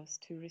ourselves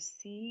to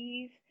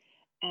receive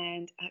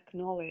and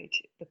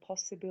acknowledge the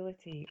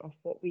possibility of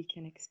what we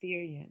can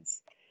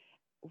experience,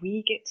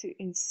 we get to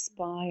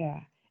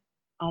inspire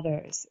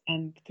others,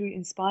 and through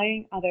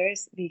inspiring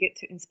others they get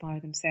to inspire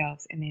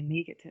themselves, and then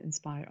they get to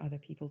inspire other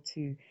people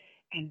too,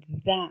 and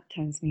that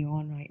turns me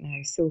on right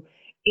now. So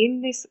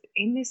in this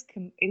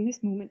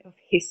moment of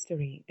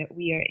history that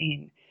we are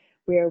in,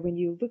 where when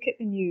you look at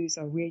the news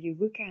or where you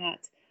look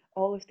at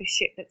all of the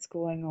shit that's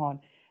going on,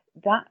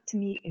 that to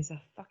me is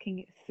a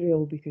fucking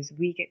thrill because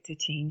we get to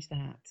change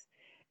that.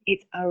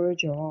 It's our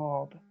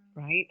job,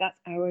 right? That's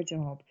our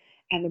job.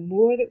 And the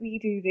more that we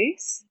do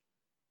this,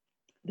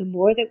 the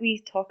more that we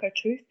talk our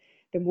truth,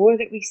 the more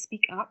that we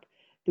speak up,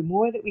 the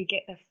more that we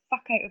get the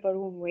fuck out of our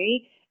own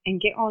way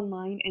and get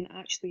online and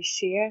actually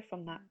share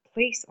from that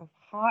place of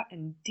heart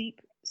and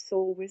deep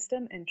soul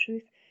wisdom and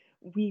truth,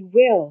 we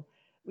will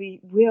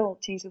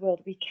change the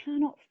world. We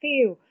cannot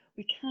fail.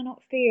 We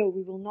cannot fail.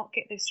 We will not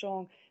get this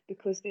wrong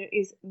because there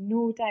is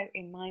no doubt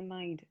in my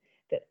mind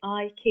that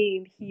I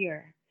came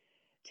here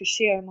to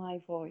share my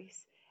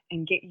voice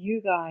and get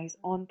you guys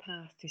on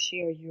path to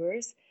share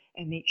yours,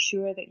 and make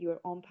sure that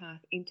you're on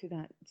path into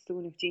that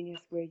zone of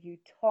genius where you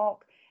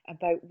talk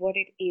about what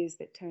it is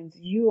that turns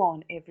you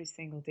on every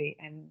single day.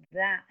 And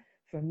that,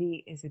 for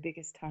me, is the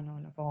biggest turn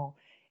on of all.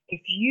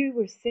 If you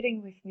were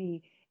sitting with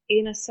me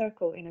in a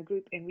circle, in a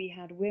group, and we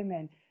had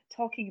women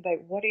talking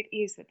about what it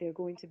is that they're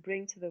going to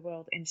bring to the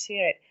world and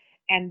share it,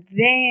 and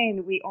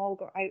then we all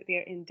got out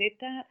there and did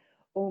that,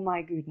 oh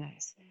my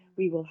goodness,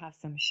 we will have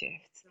some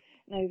shifts.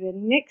 Now, the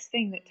next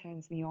thing that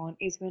turns me on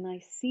is when I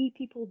see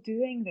people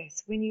doing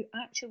this, when you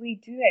actually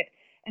do it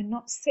and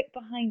not sit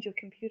behind your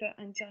computer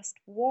and just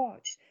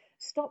watch.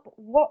 Stop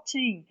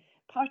watching.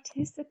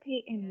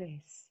 Participate in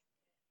this.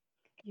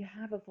 You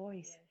have a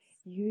voice.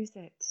 Use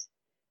it.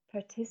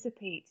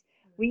 Participate.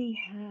 We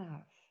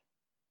have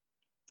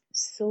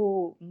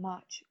so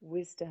much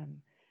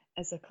wisdom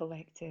as a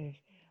collective.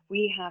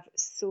 We have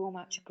so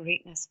much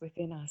greatness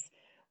within us.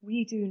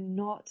 We do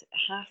not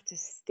have to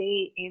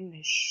stay in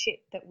the shit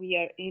that we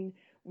are in.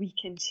 We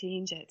can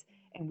change it.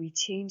 And we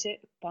change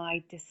it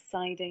by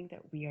deciding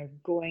that we are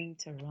going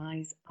to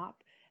rise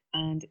up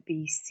and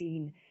be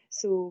seen.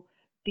 So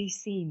be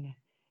seen.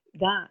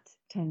 That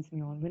turns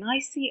me on. When I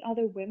see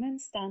other women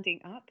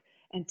standing up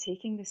and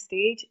taking the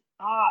stage,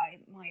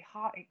 my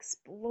heart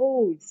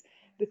explodes,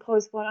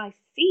 because what I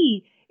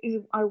see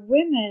are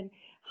women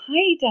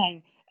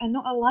hiding and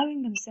not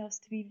allowing themselves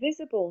to be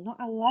visible, not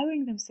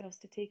allowing themselves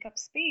to take up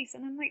space.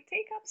 And I'm like,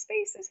 take up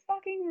space, there's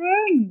fucking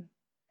room.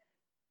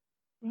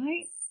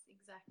 Right?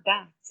 Exactly.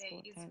 That's There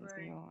what is turns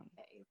me room. on.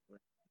 There is room.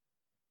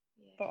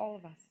 Yeah. For all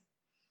of us.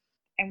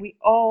 And we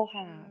all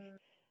have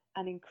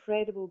an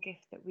incredible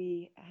gift that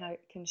we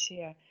can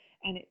share.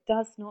 And it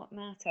does not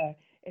matter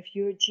if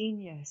your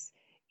genius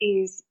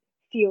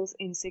feels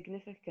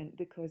insignificant,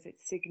 because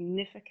it's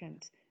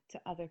significant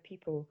to other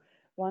people.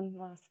 One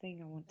last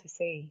thing I want to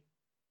say.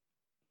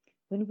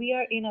 When we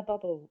are in a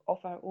bubble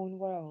of our own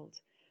world,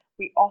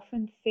 we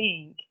often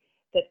think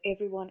that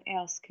everyone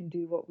else can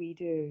do what we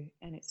do,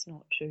 and it's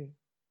not true.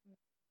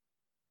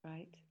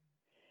 Right?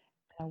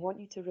 I want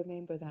you to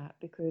remember that,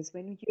 because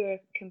when you're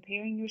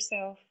comparing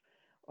yourself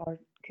or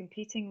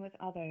competing with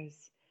others,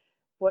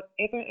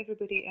 whatever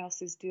everybody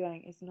else is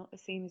doing is not the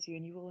same as you.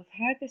 And you will have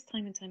heard this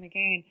time and time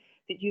again,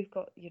 that you've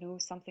got,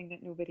 something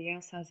that nobody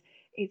else has.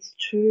 It's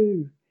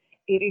true.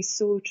 It is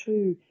so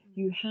true.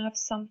 You have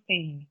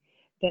something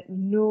that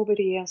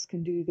nobody else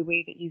can do the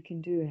way that you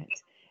can do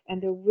it.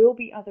 And there will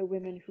be other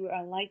women who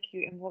are like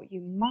you. And what you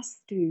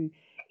must do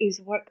is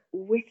work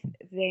with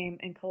them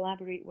and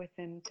collaborate with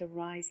them to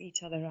rise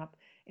each other up,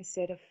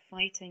 instead of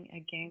fighting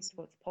against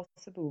what's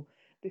possible.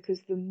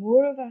 Because the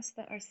more of us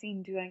that are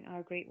seen doing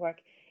our great work,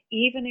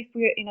 even if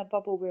we're in a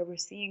bubble where we're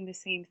seeing the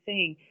same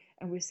thing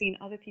and we're seeing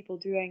other people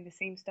doing the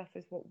same stuff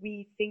as what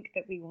we think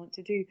that we want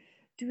to do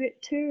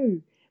it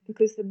too.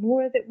 Because the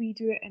more that we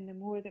do it and the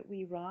more that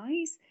we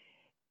rise,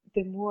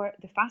 the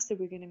faster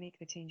we're going to make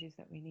the changes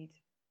that we need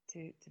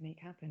to make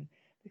happen.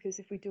 Because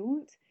if we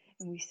don't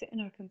and we sit in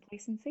our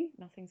complacency,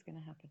 nothing's going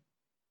to happen.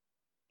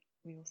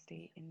 We will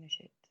stay in the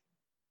shit.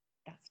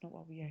 That's not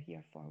what we are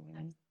here for,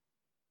 women.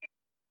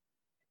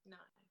 No,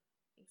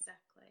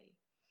 exactly.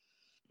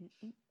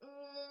 Mm-mm.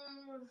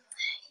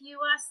 You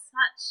are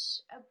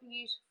such a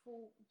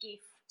beautiful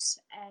gift,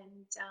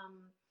 and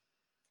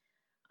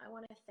I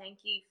want to thank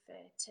you for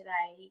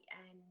today,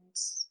 and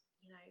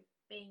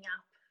being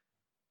up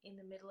in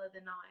the middle of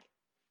the night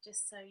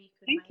just so you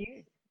could Thank make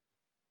you.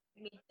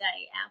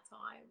 midday our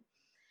time.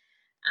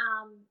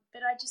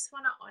 But I just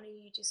want to honour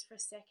you just for a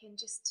second,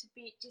 just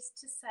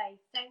to say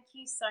thank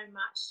you so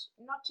much,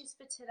 not just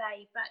for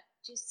today, but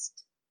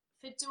just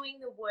for doing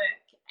the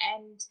work.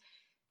 And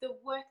the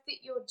work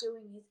that you're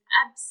doing is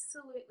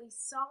absolutely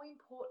so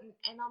important,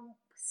 and I'm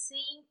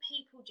seeing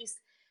people just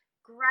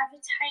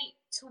gravitate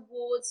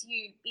towards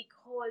you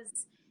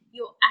because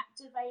you're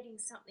activating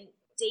something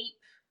deep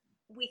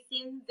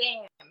within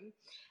them,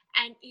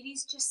 and it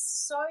is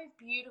just so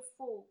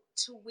beautiful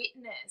to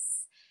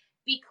witness,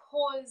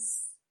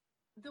 because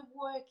the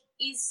work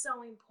is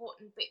so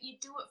important, but you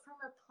do it from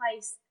a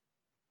place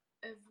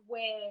of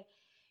where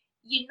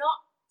you're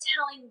not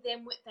telling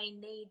them what they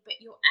need,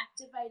 but you're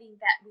activating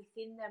that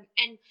within them.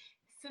 And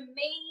for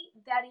me,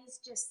 that is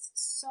just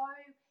so,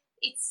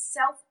 it's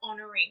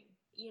self-honoring,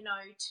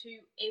 to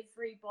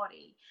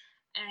everybody.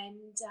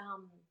 And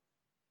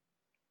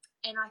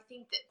I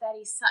think that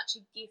is such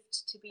a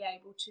gift, to be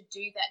able to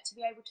do that, to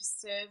be able to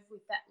serve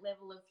with that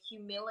level of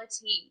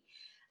humility,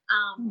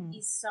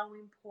 is so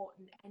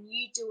important. And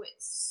you do it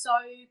so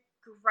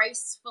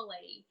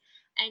gracefully,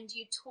 and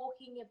you're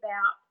talking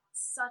about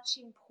such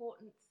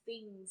important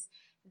things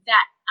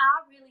that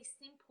are really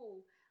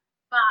simple,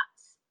 but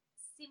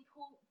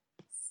simple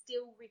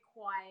still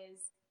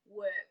requires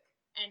work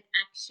and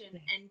action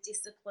and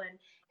discipline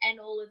and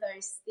all of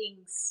those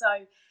things.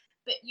 So,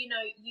 but you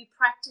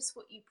practice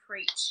what you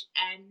preach,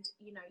 and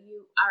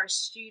you are a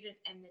student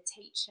and the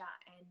teacher,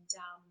 and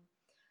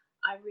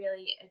I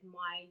really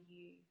admire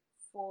you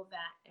for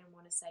that, and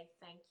want to say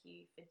thank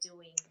you for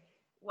doing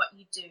what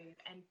you do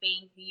and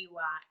being who you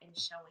are and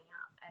showing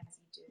up as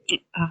you do.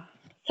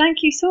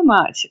 Thank you so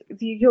much.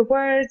 Your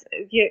words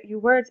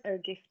are a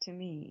gift to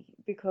me,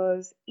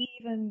 because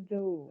even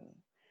though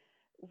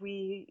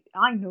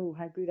I know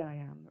how good I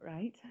am,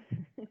 right?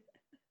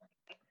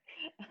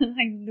 And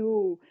I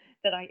know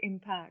that I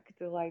impact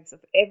the lives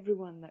of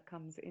everyone that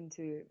comes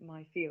into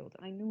my field.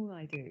 I know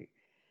I do.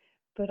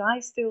 But I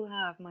still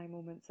have my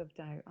moments of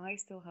doubt. I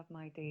still have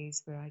my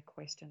days where I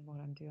question what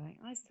I'm doing.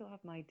 I still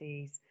have my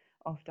days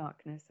of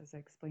darkness, as I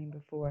explained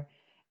before.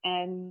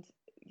 And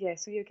yeah,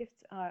 so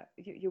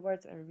your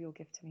words are a real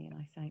gift to me, and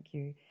I thank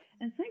you.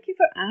 And thank you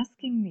for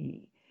asking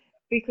me.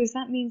 because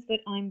that means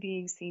that I'm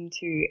being seen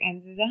too.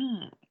 And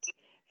that,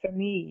 for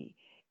me,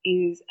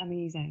 is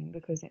amazing,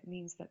 because it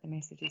means that the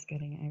message is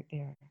getting out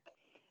there.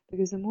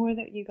 Because the more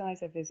that you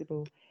guys are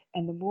visible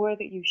and the more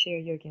that you share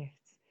your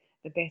gifts,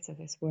 the better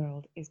this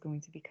world is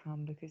going to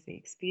become, because the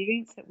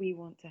experience that we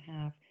want to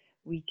have,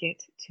 we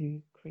get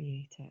to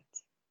create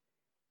it.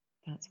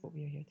 That's what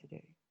we're here to do.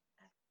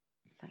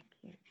 Thank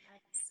you.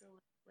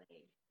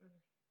 Absolutely.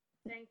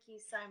 Thank you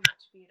so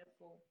much,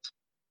 beautiful.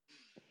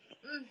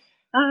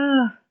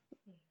 I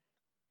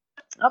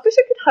wish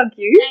I could hug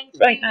you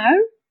right now.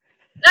 No.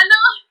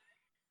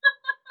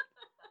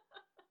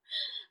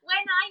 When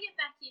are you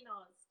back in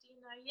Oz? Do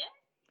you know yet?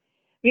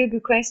 Real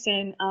good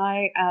question.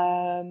 I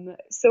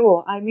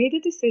made a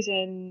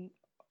decision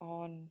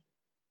on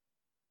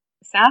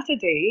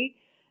Saturday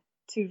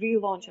to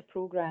relaunch a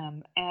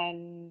program,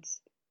 and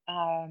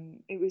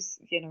it was,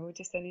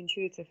 just an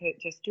intuitive hit,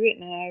 just do it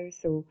now.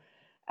 So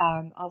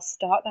I'll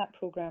start that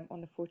program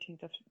on the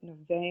 14th of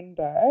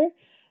November,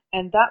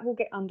 and that will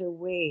get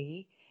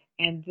underway,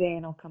 and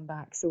then I'll come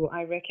back. So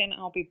I reckon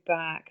I'll be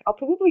back. I'll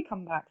probably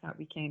come back that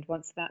weekend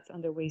once that's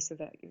underway, so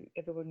that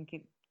everyone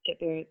can get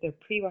their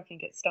pre-work and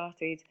get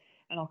started,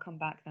 and I'll come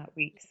back that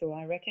week. So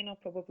I reckon I'll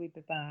probably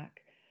be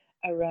back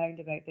around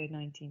about the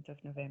 19th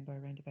of November,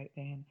 around about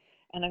then.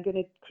 And I'm going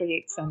to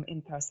create some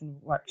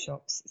in-person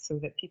workshops so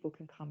that people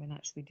can come and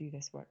actually do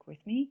this work with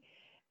me,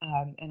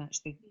 and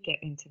actually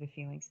get into the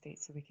feeling state,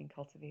 so we can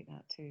cultivate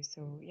that too.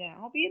 So yeah,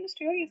 I'll be in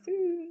Australia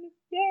soon.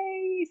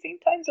 Yay! Same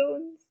time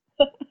zones.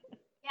 Yay!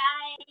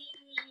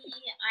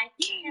 I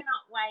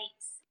cannot wait.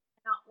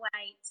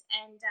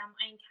 And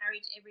I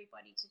encourage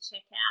everybody to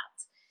check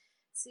out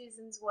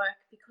Susan's work,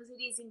 because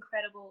it is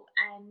incredible.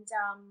 And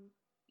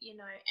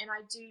and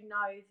I do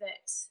know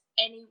that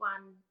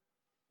anyone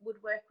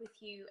would work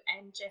with you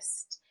and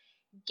just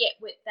get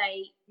what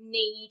they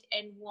need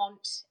and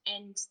want,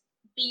 and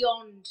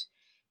beyond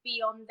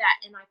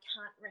that. And I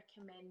can't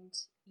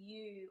recommend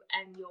you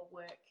and your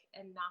work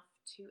enough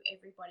to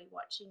everybody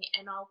watching.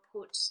 And I'll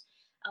put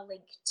a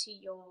link to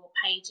your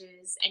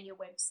pages and your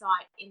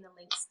website in the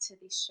links to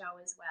this show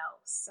as well.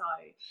 So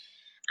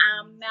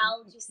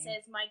Mel just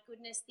says, my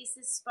goodness, this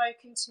has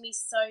spoken to me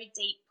so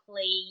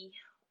deeply.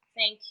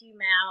 Thank you,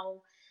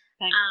 Mel.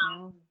 Thanks,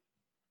 Mel.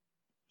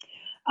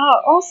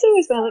 Also,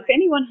 as well, if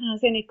anyone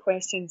has any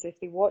questions, if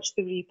they watch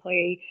the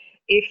replay,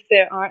 if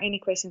there are any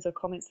questions or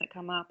comments that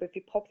come up, if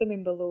you pop them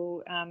in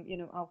below,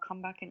 I'll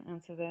come back and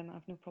answer them. I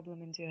have no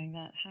problem in doing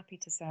that. Happy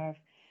to serve,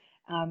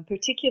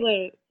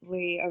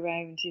 particularly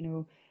around,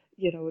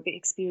 the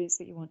experience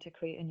that you want to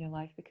create in your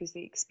life, because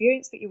the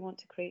experience that you want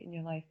to create in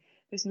your life,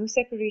 there's no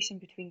separation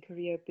between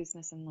career,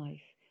 business, and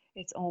life.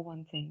 It's all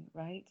one thing,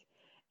 right?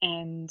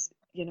 And,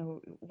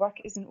 work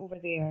isn't over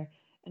there,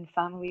 and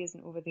family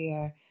isn't over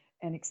there,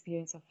 and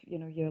experience of,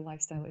 your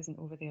lifestyle isn't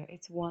over there.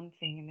 It's one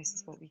thing, and this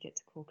is what we get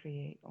to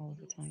co-create all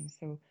the time.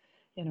 So,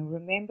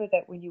 remember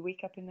that when you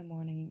wake up in the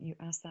morning, you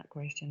ask that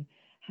question,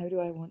 how do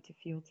I want to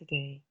feel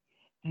today?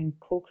 And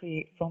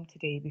co-create from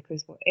today,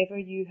 because whatever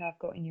you have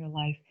got in your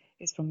life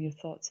is from your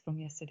thoughts from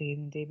yesterday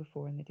and the day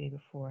before and the day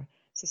before.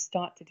 So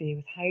start today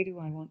with, how do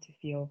I want to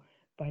feel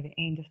by the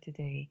end of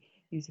today?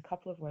 Use a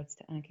couple of words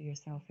to anchor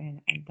yourself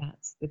in, and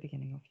that's the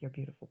beginning of your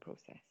beautiful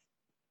process.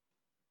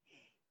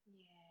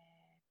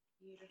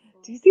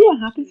 Beautiful. Do you see what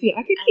happens here?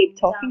 I could keep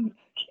talking.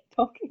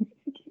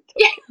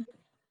 Yeah.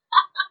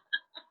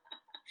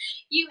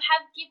 You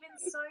have given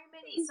so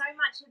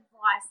much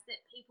advice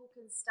that people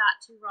can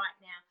start to right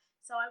now.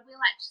 So I will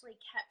actually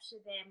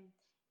capture them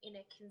in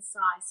a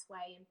concise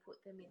way and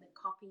put them in a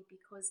copy,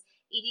 because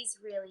it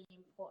is really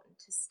important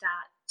to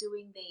start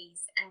doing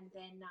these, and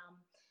then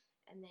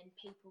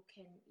people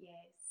can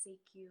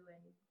seek you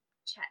and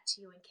chat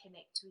to you and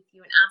connect with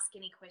you and ask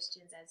any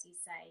questions, as you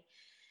say.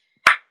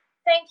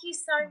 Thank you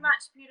so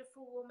much,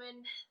 beautiful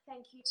woman.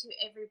 Thank you to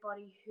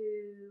everybody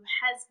who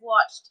has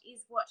watched,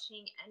 is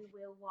watching, and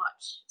will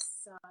watch.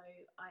 So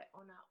I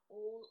honour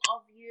all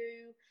of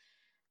you.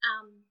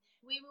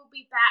 We will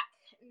be back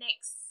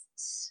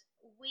next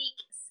week,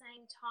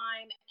 same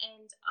time,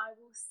 and I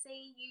will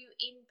see you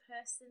in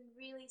person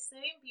really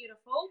soon,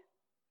 beautiful.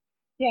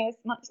 Yes,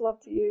 much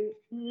love to you.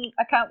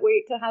 I can't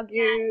wait to hug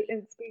you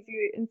and squeeze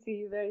you and see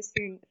you very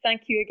soon.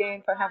 Thank you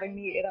again for having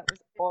me. That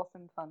was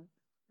awesome fun.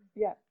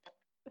 Yeah.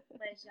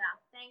 Pleasure.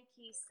 Thank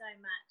you so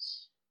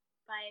much.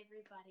 Bye,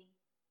 everybody.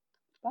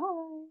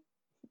 Bye.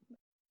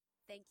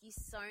 Thank you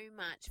so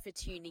much for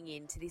tuning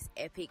in to this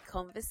epic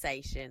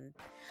conversation.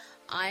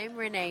 I'm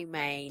Renee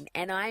Main,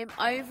 and I am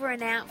over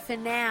and out for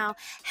now.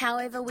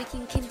 However, we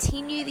can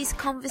continue this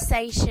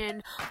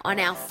conversation on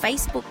our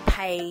Facebook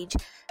page,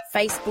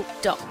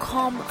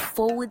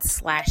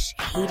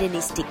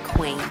 facebook.com/Hedonistic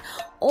Queen,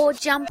 or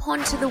jump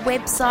onto the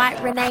website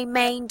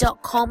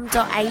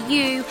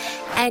reneemain.com.au,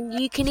 and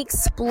you can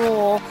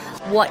explore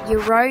what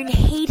your own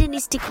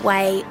hedonistic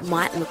way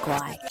might look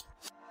like.